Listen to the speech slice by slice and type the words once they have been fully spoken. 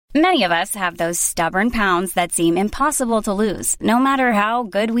Many of us have those stubborn pounds that seem impossible to lose, no matter how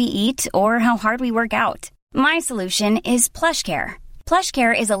good we eat or how hard we work out. My solution is PlushCare.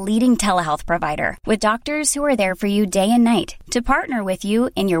 PlushCare is a leading telehealth provider with doctors who are there for you day and night to partner with you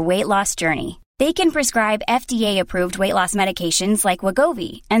in your weight loss journey. They can prescribe FDA-approved weight loss medications like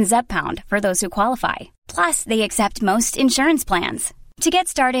Wegovy and Zepbound for those who qualify. Plus, they accept most insurance plans. To get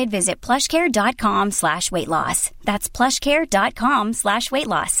started, visit plushcare.com/weightloss. That's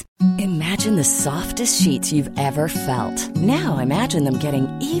plushcare.com/weightloss. Imagine the softest sheets you've ever felt. Now imagine them getting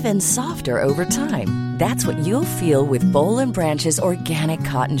even softer over time. That's what you'll feel with Boll & Branch's organic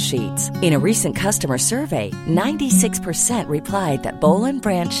cotton sheets. In a recent customer survey, 96% replied that Boll &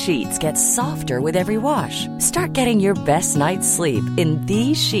 Branch sheets get softer with every wash. Start getting your best night's sleep in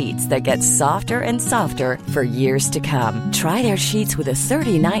these sheets that get softer and softer for years to come. Try their sheets with a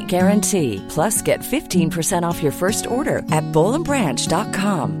 30-night guarantee. Plus, get 15% off your first order at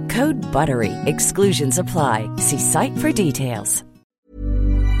bollandbranch.com. Code BUTTERY. Exclusions apply. See site for details.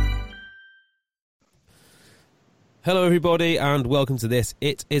 Hello, everybody, and welcome to this.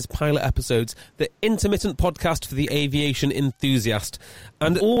 It is Pilot Episodes, the intermittent podcast for the aviation enthusiast.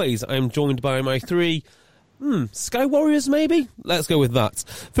 And always, I'm joined by my three Sky Warriors, maybe? Let's go with that.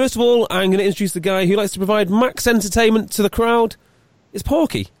 First of all, I'm going to introduce the guy who likes to provide max entertainment to the crowd. It's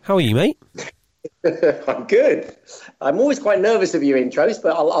Porky. How are you, mate? I'm good. I'm always quite nervous of your intros,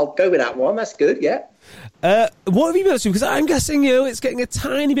 but I'll go with that one. That's good, yeah. What have you been up to? Because I'm guessing, it's getting a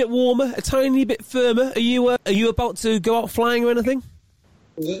tiny bit warmer, a tiny bit firmer. Are you about to go out flying or anything?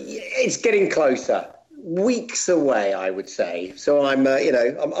 It's getting closer. Weeks away, I would say. So I'm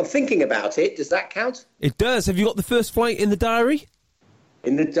thinking about it. Does that count? It does. Have you got the first flight in the diary?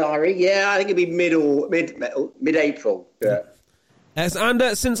 In the diary? Yeah, I think it'd be mid-April. Yeah. Yes, and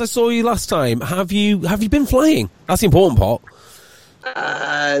since I saw you last time, have you been flying? That's the important part.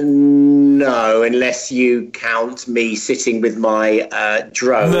 No, unless you count me sitting with my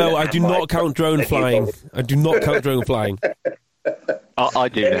drone. No, I do not count drone flying. I do not count drone flying. I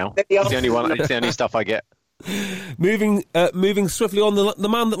do now. It's the only one. It's the only stuff I get. Moving swiftly on, the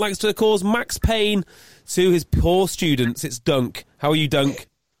man that likes to cause max pain to his poor students. It's Dunk. How are you, Dunk?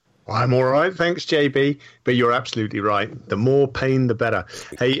 I'm all right, thanks, JB. But you're absolutely right. The more pain, the better.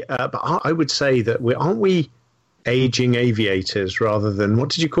 Hey, but I would say that aren't we aging aviators rather than, what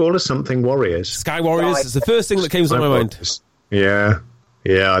did you call us? Something warriors? Sky Warriors is the first thing that came to my mind. Yeah,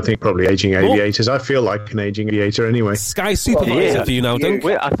 I think probably aging aviators. I feel like an aging aviator anyway. Sky Supervisor for you now, Dunk.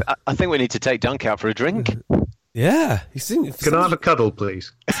 I think we need to take Dunk out for a drink. Yeah. Can I have a cuddle,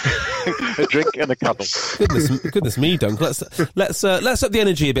 please? A drink and a cuddle. Goodness me, Dunk. Let's up the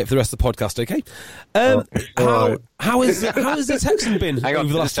energy a bit for the rest of the podcast, okay? How is the Texan been over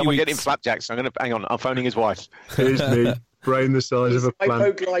the last few weeks? Getting flapjacks. Hang on. I'm phoning his wife. Here's me, brain the size of a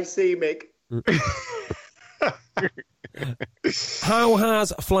plant. Hypoglycemic. How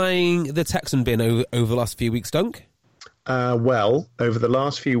has flying the Texan been over the last few weeks, Dunk? Well, over the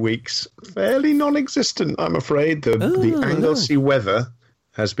last few weeks, fairly non-existent, I'm afraid. The Anglesey weather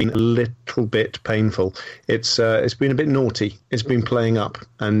has been a little bit painful. It's been a bit naughty. It's been playing up,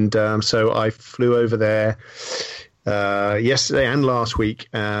 and so I flew over there yesterday and last week.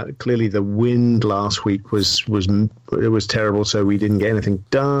 Clearly, the wind last week was terrible, so we didn't get anything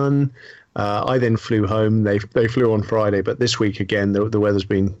done. I then flew home. They flew on Friday, but this week again the weather's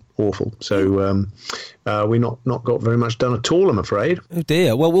been awful. So we not got very much done at all, I'm afraid. Oh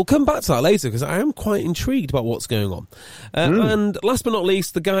dear. Well, we'll come back to that later because I am quite intrigued about what's going on. And last but not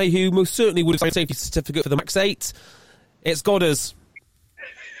least, the guy who most certainly would have signed a safety certificate for the MAX 8. It's Godders.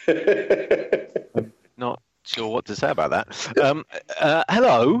 Not sure what to say about that.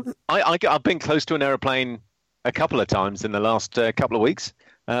 Hello. I've been close to an aeroplane a couple of times in the last couple of weeks.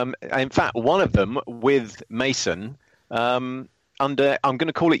 In fact, one of them with Mason under, I'm going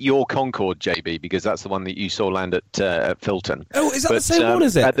to call it your Concorde, JB, because that's the one that you saw land at Filton. Oh, is that the same one,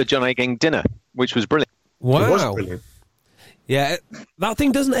 is it? At the John A. Ging dinner, which was brilliant. Wow. It was brilliant. Yeah, that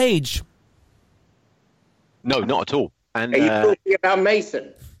thing doesn't age. No, not at all. And are you talking about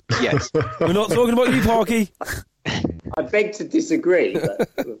Mason? Yes. We're not talking about you, Parky. I beg to disagree. But...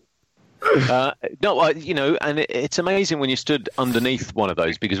 and it's amazing when you stood underneath one of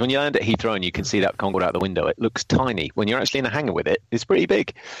those, because when you land at Heathrow and you can see that Concorde out the window, it looks tiny. When you're actually in a hangar with it, it's pretty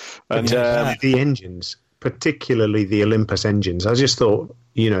big. And the engines, particularly the Olympus engines, I just thought,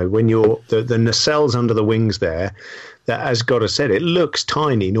 when you're the nacelles under the wings there, that, as God has said, it looks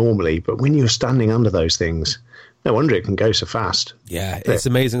tiny normally, but when you're standing under those things, no wonder it can go so fast. Yeah, it's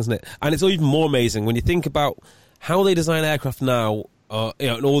amazing, isn't it? And it's even more amazing when you think about how they design aircraft now.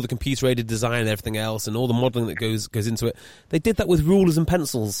 and all the computer-aided design and everything else, and all the modelling that goes into it. They did that with rulers and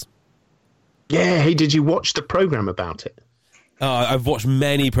pencils. Yeah. Hey, did you watch the program about it? I've watched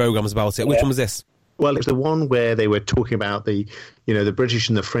many programs about it. Which one was this? Well, it's the one where they were talking about the British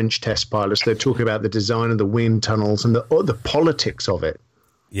and the French test pilots. They're talking about the design of the wind tunnels and the politics of it.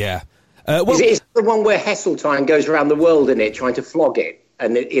 Yeah. Is the one where Heseltine goes around the world in it trying to flog it?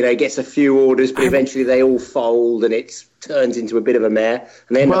 And it gets a few orders, but eventually they all fold, and it turns into a bit of a mare.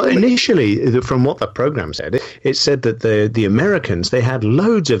 And then initially, from what the program said, it said that the Americans, they had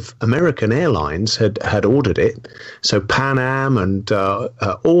loads of American airlines had ordered it. So Pan Am and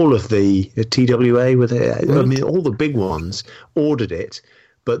all of the TWA, all the big ones ordered it.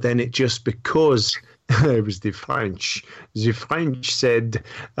 But then it just because it was the French. The French said,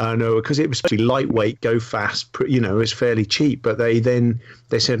 no, because it was supposed to be lightweight, go fast, it's fairly cheap. But they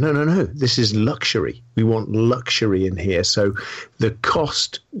said, no, this is luxury. We want luxury in here. So the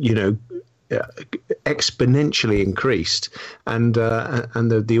cost, exponentially increased, and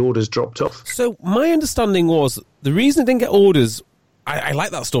the orders dropped off. So my understanding was the reason it didn't get orders, I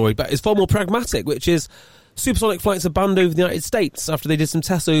like that story, but it's far more pragmatic, which is supersonic flights are banned over the United States after they did some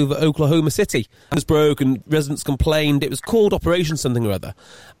tests over Oklahoma City. It was broke and residents complained. It was called Operation something or other.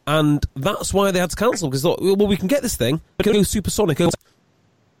 And that's why they had to cancel, because they thought, well, we can get this thing, we can go supersonic.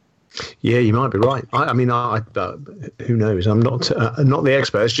 Yeah, you might be right. I mean, who knows? I'm not the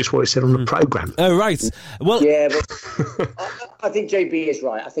expert. It's just what it said on the programme. Oh, right. Well, yeah, but I think JB is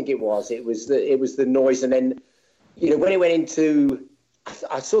right. I think it was the noise, and then when it went into.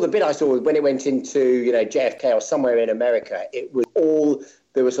 I saw the bit I saw when it went into JFK or somewhere in America. It was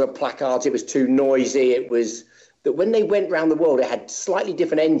there were sort of placards. It was too noisy. It was that when they went around the world, it had slightly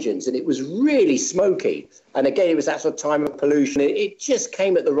different engines and it was really smoky. And again, it was that sort of time of pollution. It just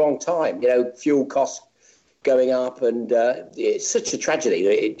came at the wrong time. Fuel costs going up, and it's such a tragedy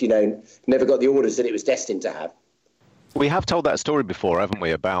that it never got the orders that it was destined to have. We have told that story before, haven't we?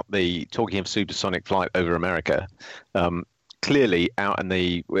 About talking of supersonic flight over America. Clearly, out in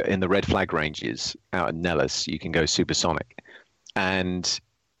the red flag ranges, out in Nellis, you can go supersonic. And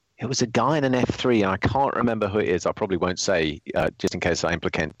it was a guy in an F3, and I can't remember who it is. I probably won't say, just in case I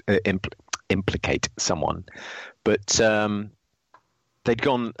implicate someone. But they'd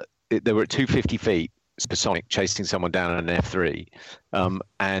gone. They were at 250 feet, supersonic, chasing someone down in an F3,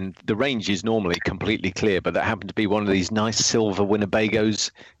 and the range is normally completely clear, but that happened to be one of these nice silver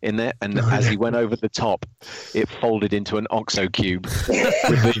Winnebagos in there, and as he went over the top, it folded into an OXO cube with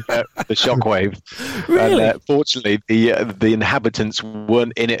the shockwave. Really? And fortunately, the inhabitants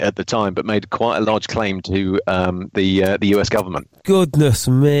weren't in it at the time, but made quite a large claim to the US government. Goodness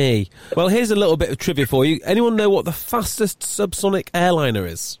me. Well, here's a little bit of trivia for you. Anyone know what the fastest subsonic airliner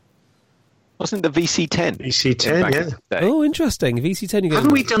is? Wasn't the VC-10? VC-10, yeah. Oh, interesting. VC-10.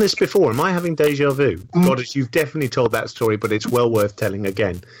 Haven't we done this before? Am I having deja vu? God, you've definitely told that story, but it's well worth telling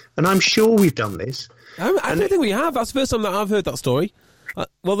again. And I'm sure we've done this. I don't think we have. That's the first time that I've heard that story.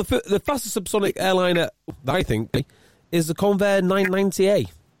 Well, the fastest subsonic airliner, I think, is the Convair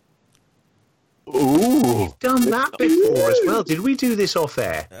 990A. Ooh, we've done that before as well. Did we do this off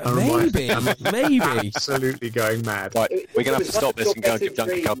air? Maybe. Absolutely going mad. Right, we're going to have to stop this and go and give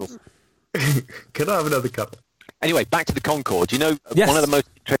Duncan cuddles. Can I have another cuddle? Anyway, back to the Concorde. One of the most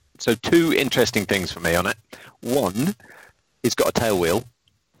two interesting things for me on it. One, it's got a tail wheel.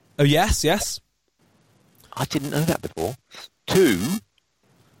 Oh, yes. I didn't know that before. Two,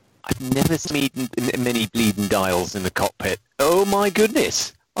 I've never seen many bleeding dials in the cockpit. Oh my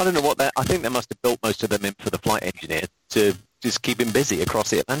goodness. I don't know what that. I think they must have built most of them in for the flight engineer to just keep him busy across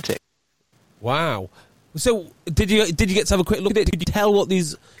the Atlantic. Wow. So, did you get to have a quick look at it? Did you tell what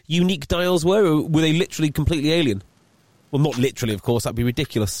these unique dials were, or were they literally completely alien? Well, not literally, of course. That'd be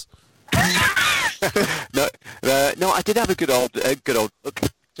ridiculous. No, I did have a good old look.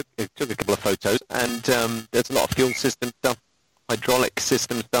 Took a couple of photos, and there's a lot of fuel system stuff, hydraulic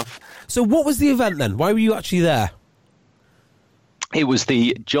system stuff. So, what was the event then? Why were you actually there? It was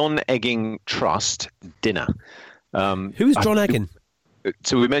the John Egging Trust dinner. Who is John Egging?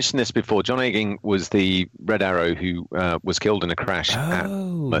 So we mentioned this before. John Egging was the Red Arrow who was killed in a crash at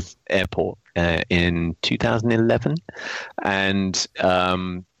Plymouth Airport in 2011, and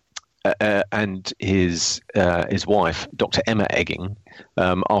his wife, Dr. Emma Egging,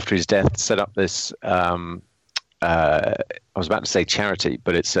 after his death, set up this. I was about to say charity,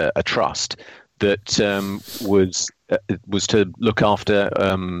 but it's a trust that was to look after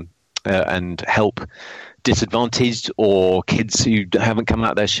and help disadvantaged or kids who haven't come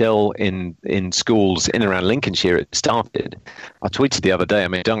out of their shell in schools in and around Lincolnshire. It started. I tweeted the other day. I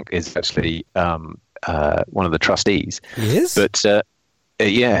mean, Dunk is actually one of the trustees. He is? But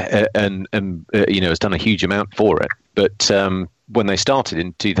and has done a huge amount for it. But when they started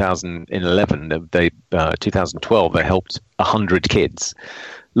in 2011, 2012, they helped 100 kids.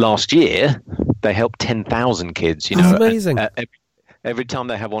 Last year, they helped 10,000 kids. That's amazing. Every time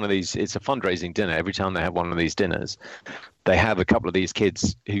they have one of these, it's a fundraising dinner. Every time they have one of these dinners, they have a couple of these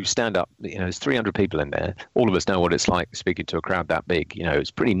kids who stand up. There's 300 people in there. All of us know what it's like speaking to a crowd that big. It's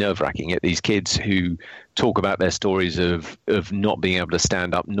pretty nerve-wracking. Yet these kids who talk about their stories of not being able to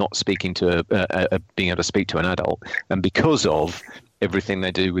stand up, not speaking to being able to speak to an adult, and because of everything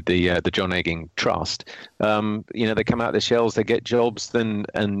they do with the John Egging Trust, they come out of their shells, they get jobs, and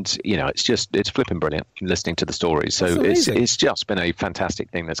it's flipping brilliant listening to the stories. So it's just been a fantastic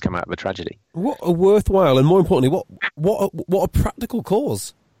thing that's come out of a tragedy. What a worthwhile, and more importantly, what a practical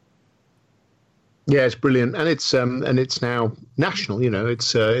cause. Yeah, it's brilliant, and it's now national.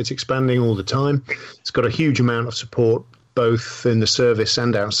 It's expanding all the time. It's got a huge amount of support, both in the service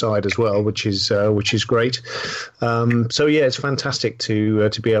and outside as well, which is great. So yeah, it's fantastic to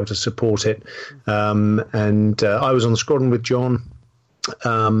be able to support it. And I was on the squadron with John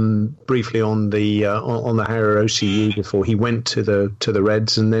briefly on the Harrier OCE before he went to the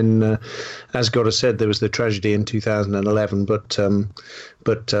Reds, and then as God has said, there was the tragedy in 2011. But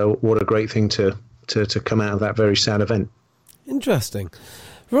what a great thing to come out of that very sad event. Interesting.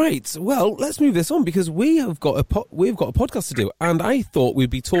 Right, well, let's move this on because we've got a podcast to do, and I thought we'd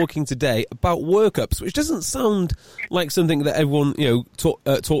be talking today about workups, which doesn't sound like something that everyone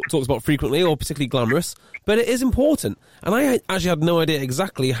talks about frequently or particularly glamorous, but it is important, and I actually had no idea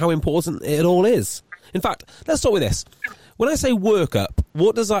exactly how important it all is. In fact, let's start with this. When I say workup,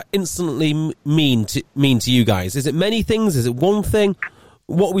 what does that instantly mean to you guys? Is it many things? Is it one thing?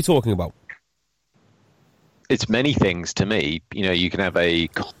 What are we talking about? It's many things to me. You can have a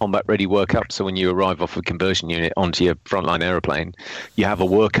combat-ready workup. So when you arrive off a conversion unit onto your frontline aeroplane, you have a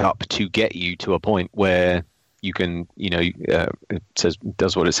workup to get you to a point where you can, it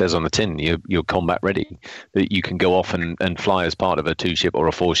does what it says on the tin. You're combat ready. That you can go off and fly as part of a 2-ship or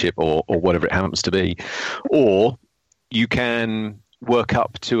a 4-ship or whatever it happens to be, or you can work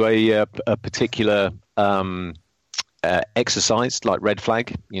up to a particular exercise like red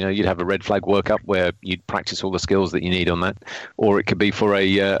flag. You'd have a red flag workup where you'd practice all the skills that you need on that, or it could be for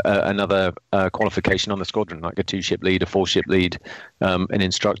another qualification on the squadron, like a 2-ship lead, a 4-ship lead, an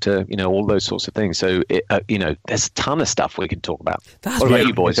instructor, all those sorts of things. So there's a ton of stuff we can talk about. What about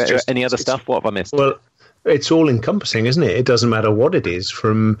you boys? Any other stuff? What have I missed? Well, it's all encompassing, isn't it? It doesn't matter what it is,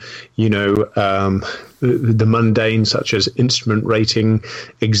 from the mundane, such as instrument rating,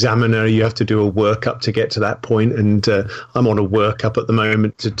 examiner. You have to do a workup to get to that point, and I'm on a workup at the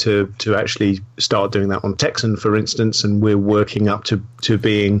moment to actually start doing that on Texan, for instance, and we're working up to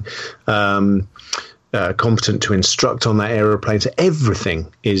being competent to instruct on that aeroplane. So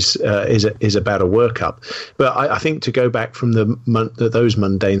everything is about a workup. But I think to go back from those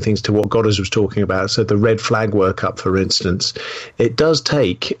mundane things to what Goddard was talking about, so the red flag workup, for instance, it does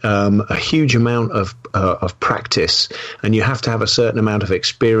take a huge amount of practice, and you have to have a certain amount of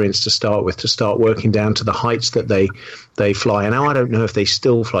experience to start working down to the heights that they fly. And now I don't know if they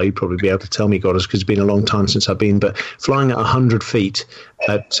still fly. You'd probably be able to tell me, Goddard, because it's been a long time since I've been. But flying at 100 feet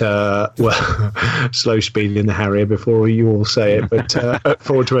at slow speed in the Harrier, before you all say it, but at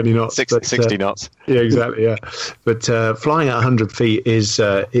 420 knots, 60 knots. Yeah, exactly. Yeah, but flying at 100 feet is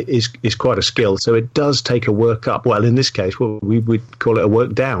quite a skill. So it does take a work up. Well, in this case, we would call it a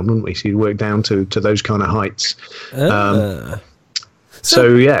work down, wouldn't we? So you work down to those kind of heights.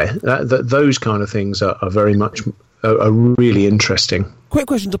 So yeah, those kind of things are very much are really interesting. Quick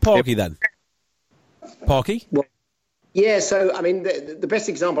question to Parky then. Parky? Well, yeah, so, I mean, the best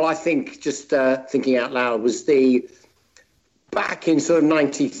example, I think, just thinking out loud, was back in sort of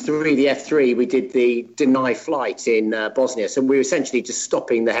 93, the F3, we did the deny flight in Bosnia. So we were essentially just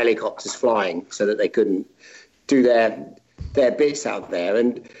stopping the helicopters flying so that they couldn't do their bits out there.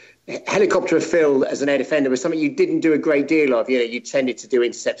 And helicopter fill as an air defender was something you didn't do a great deal of. You tended to do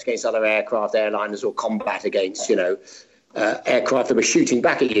intercepts against other aircraft, airliners, or combat against, aircraft that were shooting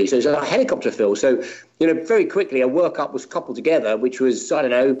back at you. So it was a helicopter fill. So, very quickly a workup was coupled together, which was, I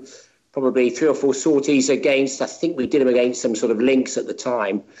don't know, probably 3 or 4 sorties against, I think we did them against some sort of links at the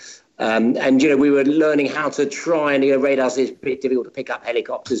time. And we were learning how to try, and radars is a bit difficult to pick up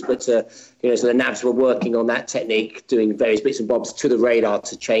helicopters, but so the navs were working on that technique, doing various bits and bobs to the radar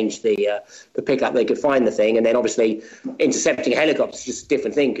to change the pickup. They could find the thing, and then obviously intercepting helicopters is just a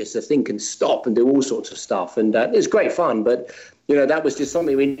different thing, because the thing can stop and do all sorts of stuff, and it was great fun. But that was just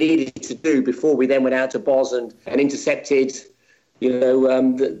something we needed to do before we then went out to Bos and intercepted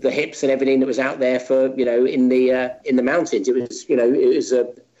the hips and everything that was out there for in the mountains. It was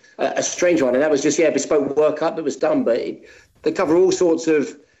a strange one, and that was just bespoke workup that was done. But they cover all sorts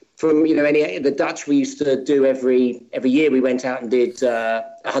of from the Dutch. We used to do every year. We went out and did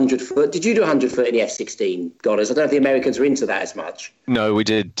 100 foot. Did you do 100 foot in the F-16, Goddard? I don't know if the Americans were into that as much. No, we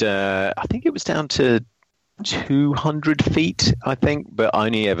did. I think it was down to 200 feet, I think, but I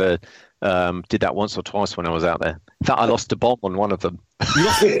only ever did that once or twice when I was out there. In fact, I lost a bomb on one of them.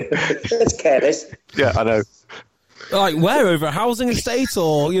 That's careless. Yeah, I know. Like where? Over a housing estate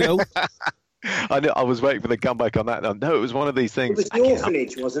or, I know. I was waiting for the comeback on that. No, it was one of these things. It was the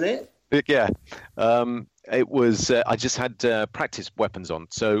orphanage, wasn't it? Yeah. It was. I just had practice weapons on,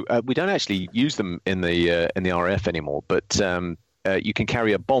 so we don't actually use them in the RAF anymore. But you can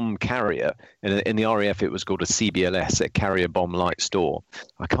carry a bomb carrier. In the RAF, it was called a CBLS, a Carrier Bomb Light Store.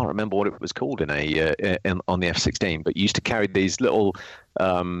 I can't remember what it was called on the F-16, but you used to carry these little.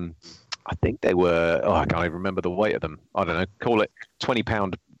 I think they were. I can't even remember the weight of them. I don't know. Call it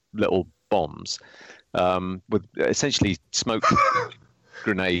 20-pound little bombs with essentially smoke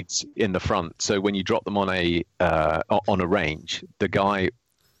grenades in the front. So when you drop them on a range, the guy.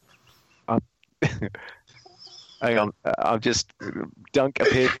 Hang on, I've just Dunk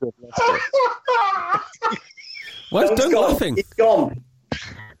appeared to have lost it. Where's Dunk laughing? It's gone.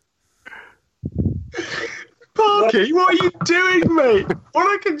 Parky, what are you doing, mate? All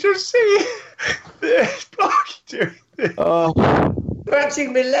I can just see is Parky doing this.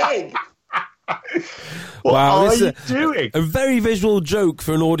 Scratching my leg. What Wow, are this you is doing? a very visual joke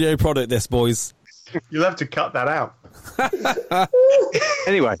for an audio product, this, boys. You'll have to cut that out.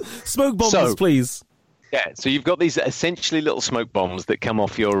 Anyway, Smoke bombs, please. Yeah, so you've got these essentially little smoke bombs that come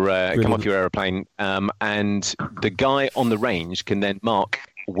off your aeroplane, and the guy on the range can then mark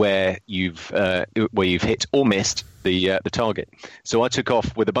where you've hit or missed the target. So I took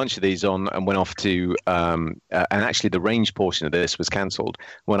off with a bunch of these on and went off to and actually the range portion of this was cancelled.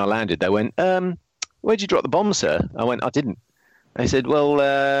 When I landed, they went, "Where'd you drop the bomb, sir?" I went, "I didn't." They said,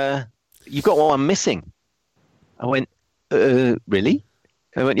 "Well, you've got one missing." I went, "Really?"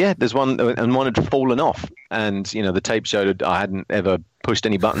 I went, "Yeah, there's one," and one had fallen off, and the tape showed I hadn't ever pushed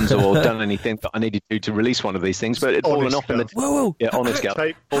any buttons or done anything that I needed to release one of these things, but it had fallen off. Whoa! Yeah, honest God.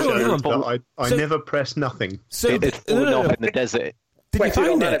 Tape showed that I never press nothing. So It fallen off in the desert. did you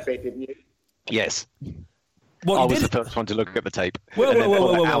find that it? a bit, didn't you? Yes, What, I you was did the first one to look at the tape. Whoa! and then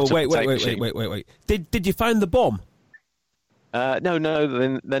pull it out of the Wait! tape machine. Did you find the bomb?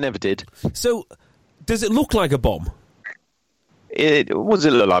 No, they never did. So, does it look like a bomb? What does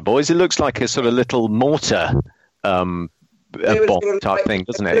it look like, boys? It looks like a sort of little mortar bomb type thing,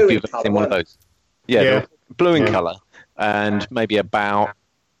 doesn't it? If you've seen one of those. Yeah. Blue in colour, and maybe about,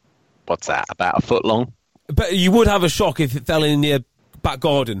 what's that, about a foot long. But you would have a shock if it fell in your back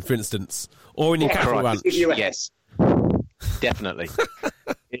garden, for instance, or in your cattle ranch. Yes, definitely.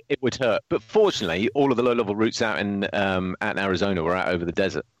 It would hurt. But fortunately, all of the low-level routes out in Arizona were out over the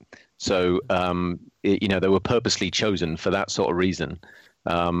desert. So, they were purposely chosen for that sort of reason.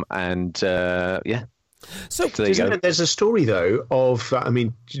 So there you go. There's a story, though, of,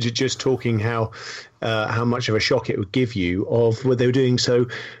 just talking how much of a shock it would give you of what they were doing. So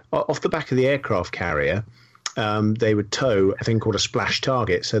off the back of the aircraft carrier, they would tow a thing called a splash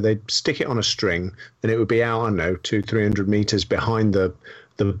target. So they'd stick it on a string, and it would be out, 200-300 meters behind the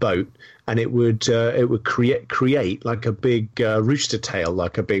boat, and it would create like a big rooster tail,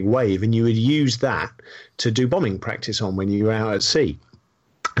 like a big wave, and you would use that to do bombing practice on when you were out at sea.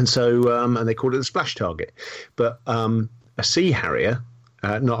 And so, and they called it the splash target. But a Sea Harrier,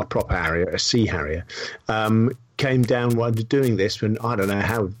 not a proper Harrier, a Sea Harrier, came down while doing this, and I don't know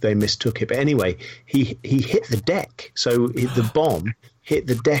how they mistook it. But anyway, he hit the deck. So the bomb hit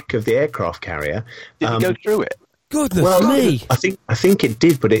the deck of the aircraft carrier. Did it go through it? Goodness me! I think it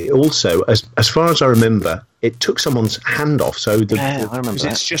did, but it also, as far as I remember, it took someone's hand off. So I remember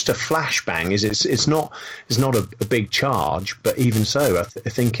that. It's just a flashbang. It's not a big charge, but even so, I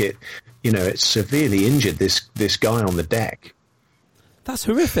think it severely injured this guy on the deck. That's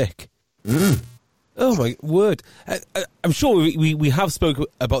horrific. Oh my word! I'm sure we have spoken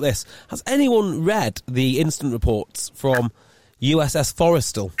about this. Has anyone read the incident reports from USS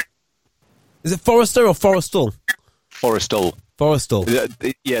Forrestal? Is it Forrester or Forrestal? Forrestal.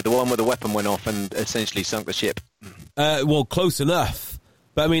 Yeah, the one where the weapon went off and essentially sunk the ship. Well, close enough.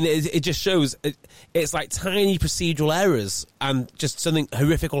 But I mean, it just shows it's like tiny procedural errors, and just something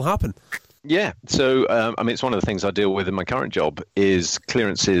horrific will happen. Yeah, so it's one of the things I deal with in my current job is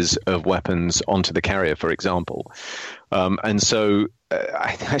clearances of weapons onto the carrier, for example. And so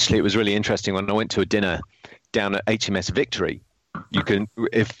actually, it was really interesting when I went to a dinner down at HMS Victory. You can,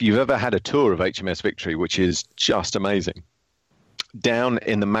 if you've ever had a tour of HMS Victory, which is just amazing, down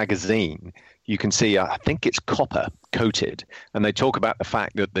in the magazine, you can see, I think it's copper coated, and they talk about the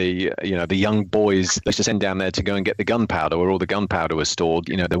fact that the young boys used to send down there to go and get the gunpowder, where all the gunpowder was stored.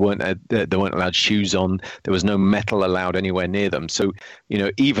 They weren't allowed shoes on. There was no metal allowed anywhere near them. So,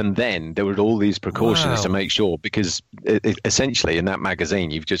 even then there were all these precautions to make sure, because essentially in that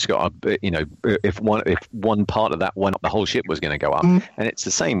magazine you've just got if one part of that went up, the whole ship was going to go up. And it's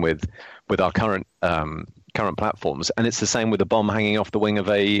the same with our current platforms, and it's the same with a bomb hanging off the wing of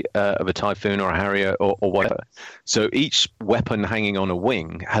a Typhoon or a Harrier or whatever. So each weapon hanging on a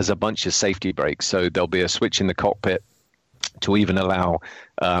wing has a bunch of safety breaks. So there'll be a switch in the cockpit to even allow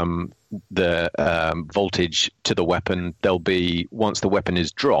the voltage to the weapon. There'll be, once the weapon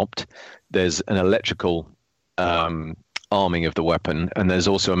is dropped, there's an electrical arming of the weapon, and there's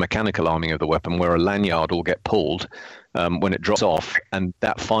also a mechanical arming of the weapon where a lanyard will get pulled when it drops off, and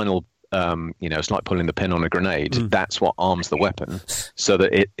that final it's like pulling the pin on a grenade. That's what arms the weapon, so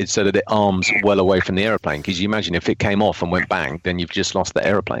that it arms well away from the aeroplane. Because you imagine if it came off and went bang, then you've just lost the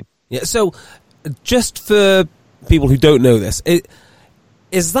aeroplane. Yeah. So, just for people who don't know this,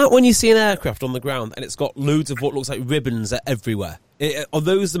 is that when you see an aircraft on the ground and it's got loads of what looks like ribbons everywhere? Are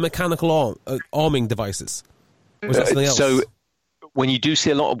those the mechanical arming devices? Or is that something else? So, when you do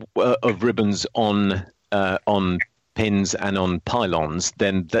see a lot of ribbons on pins and on pylons,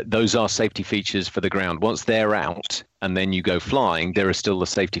 then those are safety features for the ground. Once they're out and then you go flying, there are still the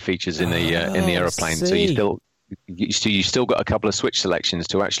safety features in the aeroplane. So you still got a couple of switch selections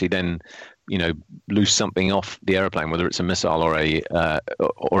to actually then loose something off the aeroplane, whether it's a missile or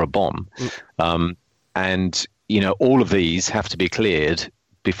a bomb. And all of these have to be cleared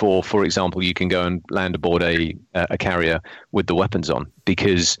before, for example, you can go and land aboard a carrier with the weapons on,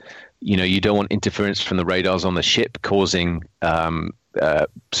 because you don't want interference from the radars on the ship causing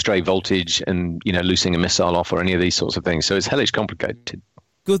stray voltage and loosing a missile off or any of these sorts of things. So it's hellish complicated.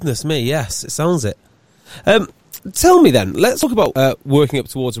 Goodness me, yes, it sounds it. Tell me then, let's talk about working up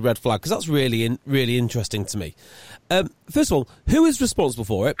towards a red flag, because that's really really interesting to me. First of all, who is responsible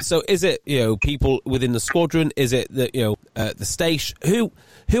for it? So is it people within the squadron? Is it the station? Who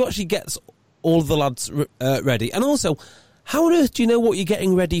actually gets all of the lads ready? And also, how on earth do you know what you're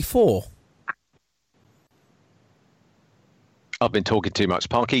getting ready for? I've been talking too much.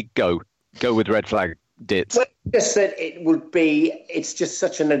 Parky, go with red flag dits. Well, just that it's just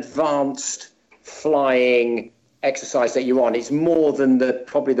such an advanced flying exercise that you're on. It's more than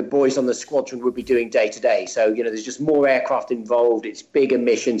probably the boys on the squadron would be doing day to day. So, there's just more aircraft involved. It's bigger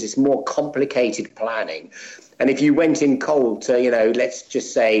missions. It's more complicated planning. And if you went in cold to, let's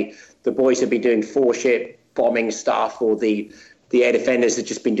just say the boys have been doing 4-ship bombing stuff, or the air defenders have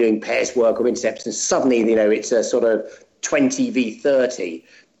just been doing pairs work or intercepts, and suddenly, it's a sort of 20v30,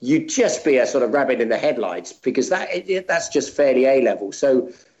 you'd just be a sort of rabbit in the headlights, because that's just fairly A-level. So,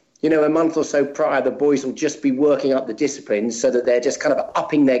 a month or so prior, the boys will just be working up the disciplines so that they're just kind of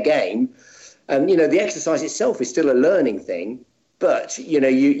upping their game. And, the exercise itself is still a learning thing, but,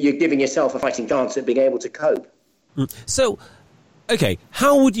 you're giving yourself a fighting chance at being able to cope. So, okay,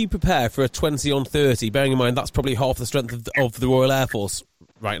 how would you prepare for a 20 on 30, bearing in mind that's probably half the strength of the Royal Air Force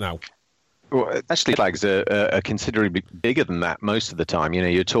right now? Well, actually, flags are considerably bigger than that most of the time.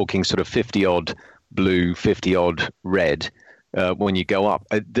 You're talking sort of 50-odd blue, 50-odd red when you go up.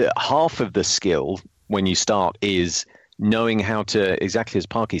 Half of the skill when you start is knowing how to, exactly as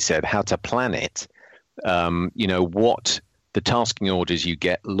Parky said, how to plan it. What the tasking orders you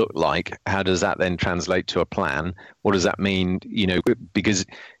get look like. How does that then translate to a plan? What does that mean? Because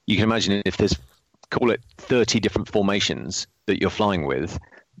you can imagine if there's, call it 30 different formations that you're flying with,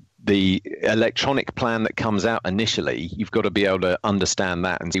 the electronic plan that comes out initially, you've got to be able to understand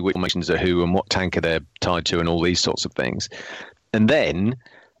that and see which formations are who and what tanker they're tied to and all these sorts of things. And then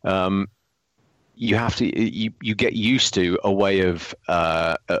you have to you get used to a way of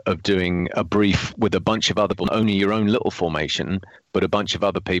doing a brief with a bunch of other people, not only your own little formation, but a bunch of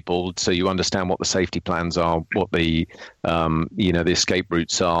other people, so you understand what the safety plans are, what the the escape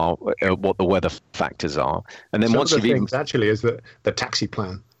routes are, what the weather factors are, and then Some once of the you've things actually is the taxi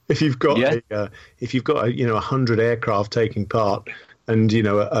plan. If you've got 100 aircraft taking part, and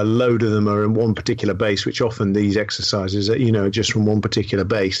a load of them are in one particular base, which often these exercises are just from one particular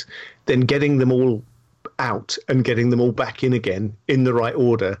base, then getting them all out and getting them all back in again in the right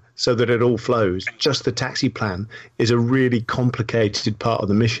order so that it all flows. Just the taxi plan is a really complicated part of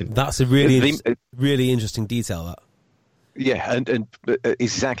the mission. That's a really really interesting detail. That Yeah, and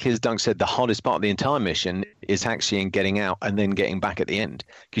exactly as Doug said, the hardest part of the entire mission is actually in getting out and then getting back at the end.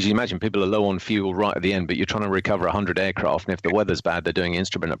 Because you imagine people are low on fuel right at the end, but you're trying to recover 100 aircraft, and if the weather's bad, they're doing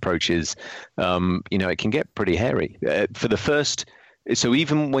instrument approaches. It can get pretty hairy. For the first, so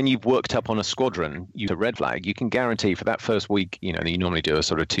even when you've worked up on a squadron, a red flag, you can guarantee for that first week, you normally do a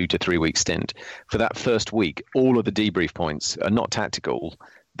sort of 2 to 3 week stint. For that first week, all of the debrief points are not tactical;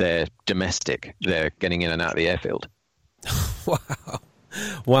 they're domestic. They're getting in and out of the airfield.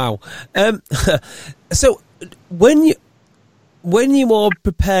 Wow. So when you are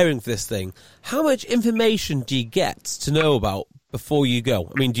preparing for this thing, how much information do you get to know about before you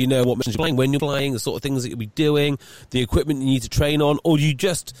go? I mean, do you know what missions you're flying, when you're flying, the sort of things that you'll be doing, the equipment you need to train on, or do you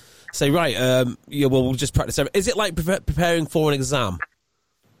just say, right, we'll just practice everything? Is it like preparing for an exam?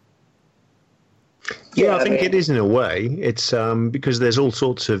 Yeah, I think it is in a way. It's because there's all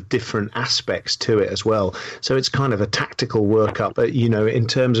sorts of different aspects to it as well. So it's kind of a tactical workup, in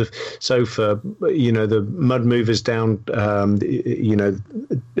terms of, so for, the mud movers down,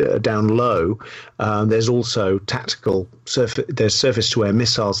 down low, there's also tactical, there's surface-to-air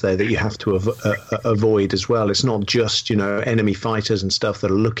missiles there that you have to avoid as well. It's not just, enemy fighters and stuff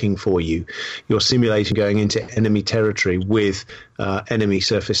that are looking for you. You're simulating going into enemy territory with enemy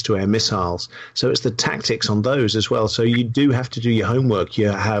surface-to-air missiles. So it's the tactics on those as well. So you do have to do your homework. You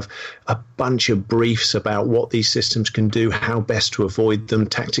have a bunch of briefs about what these systems can do, how best to avoid them,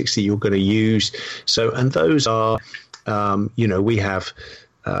 tactics that you're going to use. So, and those are, we have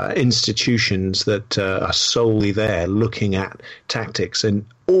institutions that are solely there looking at tactics and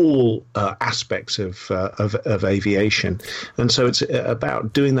all aspects of aviation. And so it's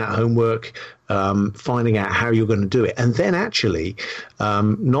about doing that homework, finding out how you're going to do it, and then actually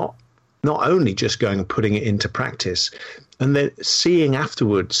not only just going and putting it into practice, and then seeing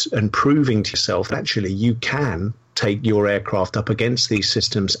afterwards and proving to yourself that actually you can take your aircraft up against these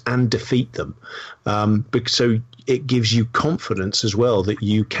systems and defeat them. So it gives you confidence as well that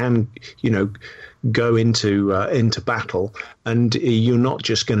you can, go into battle, and you're not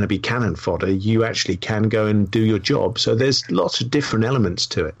just going to be cannon fodder. You actually can go and do your job. So there's lots of different elements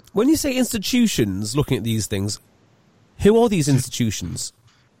to it. When you say institutions looking at these things, who are these institutions?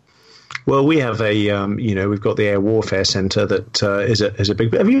 Well, we have we've got the Air Warfare Centre that is a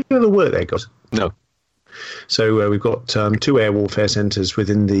big. Have you ever worked there, guys? No. So we've got 2 air warfare centres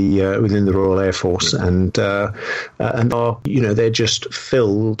within the Royal Air Force, and are they're just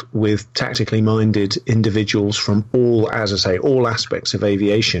filled with tactically minded individuals from all aspects of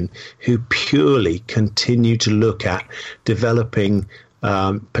aviation who purely continue to look at developing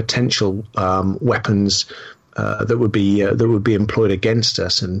potential weapons that would be employed against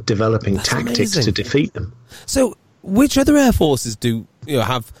us, and developing tactics to defeat them. So, which other air forces do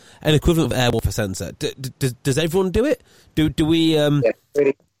have an equivalent of Air Warfare Centre? Does everyone do it? Do we? Yeah,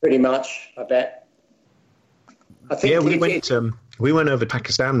 pretty much. I bet. I think we went over to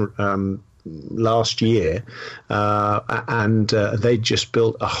Pakistan last year, and they just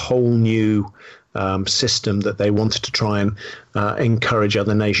built a whole new system that they wanted to try and encourage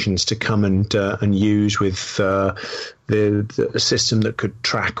other nations to come and use, with the system that could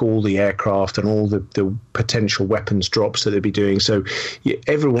track all the aircraft and all the potential weapons drops that they'd be doing. So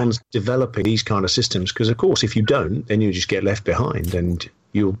everyone's developing these kind of systems, because of course if you don't, then you just get left behind and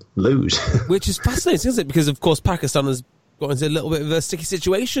you'll lose. Which is fascinating, isn't it? Because of course Pakistan has got into a little bit of a sticky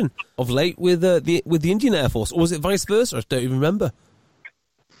situation of late with the Indian Air Force, or was it vice versa? I don't even remember.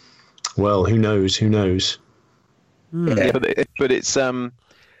 Well, who knows? Yeah, but it's going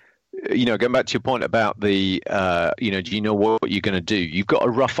back to your point about the do you know what you're going to do? You've got a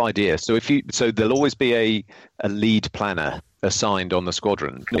rough idea. So there'll always be a lead planner assigned on the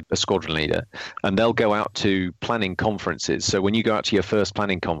squadron, a squadron leader, and they'll go out to planning conferences. So when you go out to your first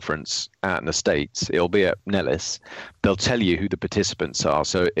planning conference out in the States, it'll be at Nellis. They'll tell you who the participants are.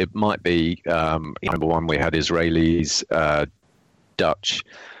 So it might be number one, we had Israelis, Dutch,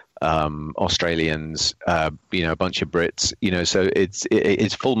 Australians, a bunch of Brits, so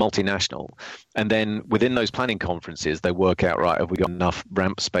it's full multinational. And then within those planning conferences, they work out, right, have we got enough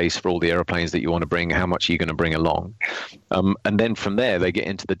ramp space for all the airplanes that you want to bring? How much are you going to bring along? And then from there, they get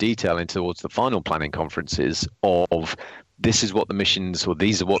into the detail and towards the final planning conferences of this is what the missions, or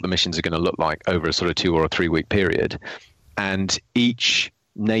these are what the missions are going to look like over a sort of 2 or 3 week period. And each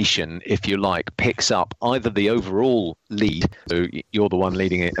nation, if you like, picks up either the overall lead, so you're the one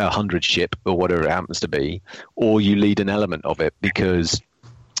leading a 100 ship or whatever it happens to be, or you lead an element of it, because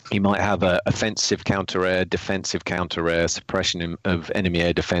You might have a offensive counter-air, defensive counter-air, suppression of enemy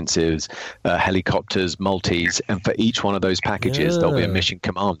air defensives, helicopters, multis, and for each one of those packages, there'll be a mission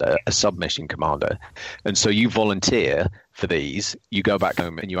commander, a sub-mission commander. And so you volunteer for these, you go back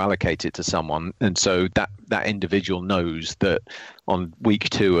home and you allocate it to someone, and so that individual knows that on week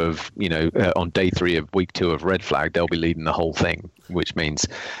 2 of, on day 3 of week 2 of Red Flag, they'll be leading the whole thing, which means,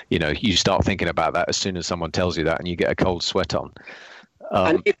 you start thinking about that as soon as someone tells you that, and you get a cold sweat on.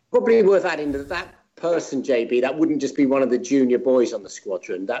 And it's probably worth adding that person, JB, that wouldn't just be one of the junior boys on the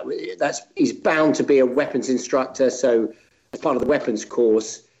squadron. He's bound to be a weapons instructor. So as part of the weapons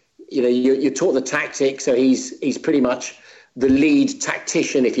course, you're taught the tactics. So he's pretty much the lead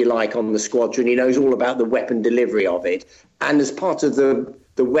tactician, if you like, on the squadron. He knows all about the weapon delivery of it. And as part of the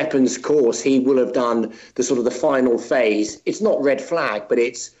weapons course, he will have done the sort of the final phase. It's not Red Flag, but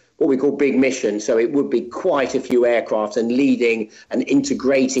it's what we call big mission. So it would be quite a few aircraft and leading and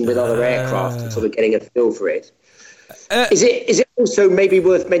integrating with other aircraft and sort of getting a feel for it. Is it also maybe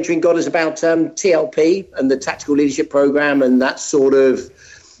worth mentioning, Goddard, about TLP and the Tactical Leadership Program, and that sort of,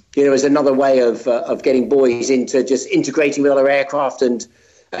 as another way of getting boys into just integrating with other aircraft and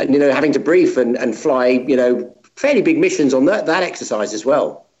having to brief and fly, fairly big missions on that exercise as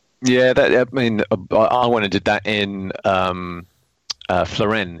well. Yeah, I went and did that in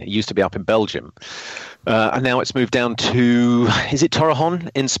Florennes. It used to be up in Belgium, and now it's moved down to, is it Torrejón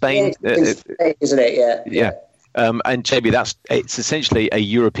in Spain? Yeah, in Spain, isn't it? Yeah. And JB, it's essentially a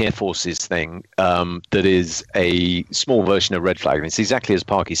European forces thing that is a small version of Red Flag. And it's exactly as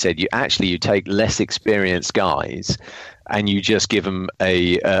Parky said. You take less experienced guys, and you just give them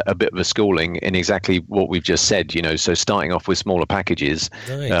a bit of a schooling in exactly what we've just said. So starting off with smaller packages,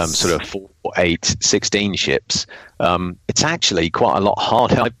 nice. Sort of 4, 8, 16 ships. It's actually quite a lot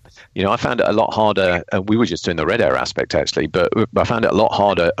harder. I found it a lot harder. We were just doing the Red Air aspect, actually, but I found it a lot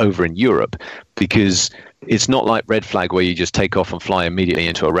harder over in Europe because it's not like Red Flag where you just take off and fly immediately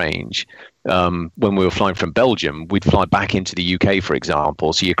into a range. When we were flying from Belgium, we'd fly back into the UK, for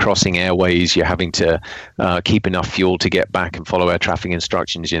example. So you're crossing airways, you're having to keep enough fuel to get back and follow air traffic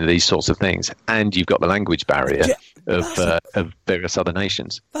instructions, these sorts of things. And you've got the language barrier of various other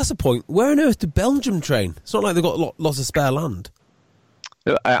nations. That's a point. Where on earth do Belgium train? It's not like they've got lots of spare land.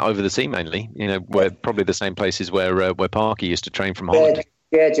 Out over the sea, mainly. Where probably the same places where Parky used to train from Holland.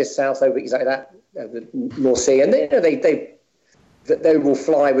 Yeah, just south over exactly that, the North Sea, and they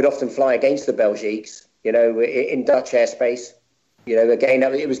would often fly against the Belgiques, in Dutch airspace. Again,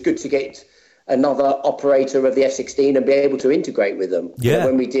 it was good to get another operator of the F-16 and be able to integrate with them. Yeah.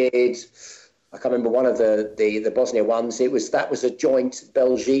 When we did, I can't remember one of the Bosnia ones. That was a joint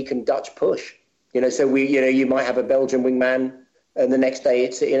Belgique and Dutch push. So you might have a Belgian wingman, and the next day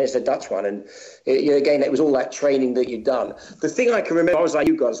it's a Dutch one. And again, it was all that training that you'd done. The thing I can remember, I was like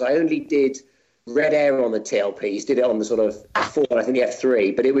you guys, I only did Red Air on the TLPs, did it on the sort of F4, I think the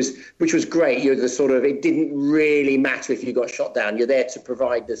F3, but which was great. You're the sort of, it didn't really matter if you got shot down. You're there to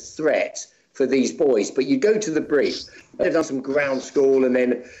provide the threat for these boys. But you go to the brief. They've done some ground school, and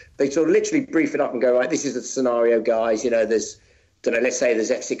then they sort of literally brief it up and go, right, this is the scenario, guys. There's, let's say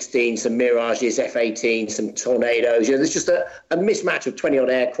there's F-16, some Mirages, F-18, some Tornadoes. There's just a mismatch of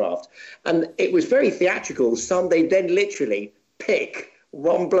 20-odd aircraft. And it was very theatrical. They then literally pick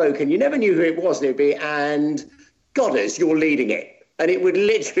one bloke, and you never knew who it was, and it would be, and Goddard, you're leading it. And it would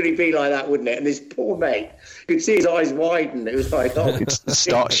literally be like that, wouldn't it? And this poor mate, you could see his eyes widen. It was like, oh.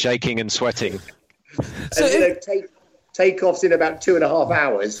 Start shaking and sweating. So takeoffs in about 2.5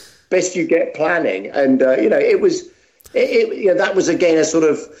 hours, best you get planning. And, it was... that was again a sort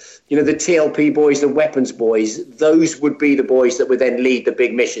of, the TLP boys, the weapons boys, those would be the boys that would then lead the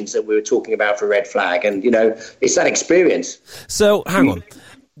big missions that we were talking about for Red Flag. And, it's that experience. So hang on.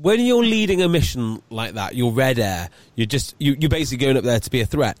 When you're leading a mission like that, you're Red Air, you're basically going up there to be a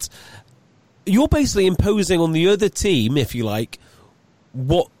threat. You're basically imposing on the other team, if you like,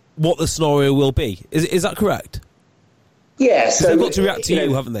 what the scenario will be. Is that correct? Yeah. So they've got to react to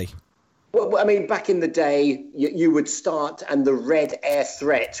you, haven't they? Well, I mean, back in the day, you would start and the Red Air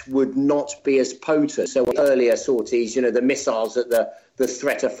threat would not be as potent. So earlier sorties, the missiles that the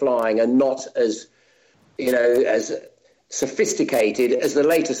threat are flying are not as, as sophisticated as the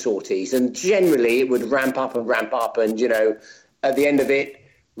later sorties. And generally it would ramp up. And, at the end of it,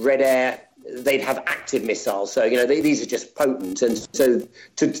 Red Air, they'd have active missiles. So, these are just potent. And so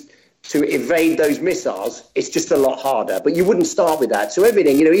to evade those missiles, it's just a lot harder. But you wouldn't start with that. So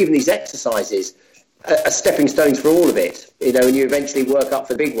everything, even these exercises are stepping stones for all of it, and you eventually work up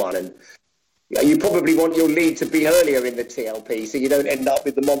for the big one. And You probably want your lead to be earlier in the TLP, so you don't end up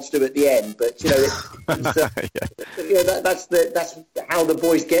with the monster at the end. But that's how the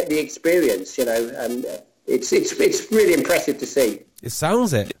boys get the experience, and it's really impressive to see. It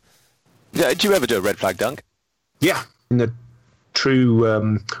sounds it. Yeah, do you ever do a red flag dunk? Yeah, in the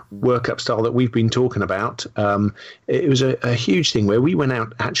true work-up style that we've been talking about. It was a huge thing where we went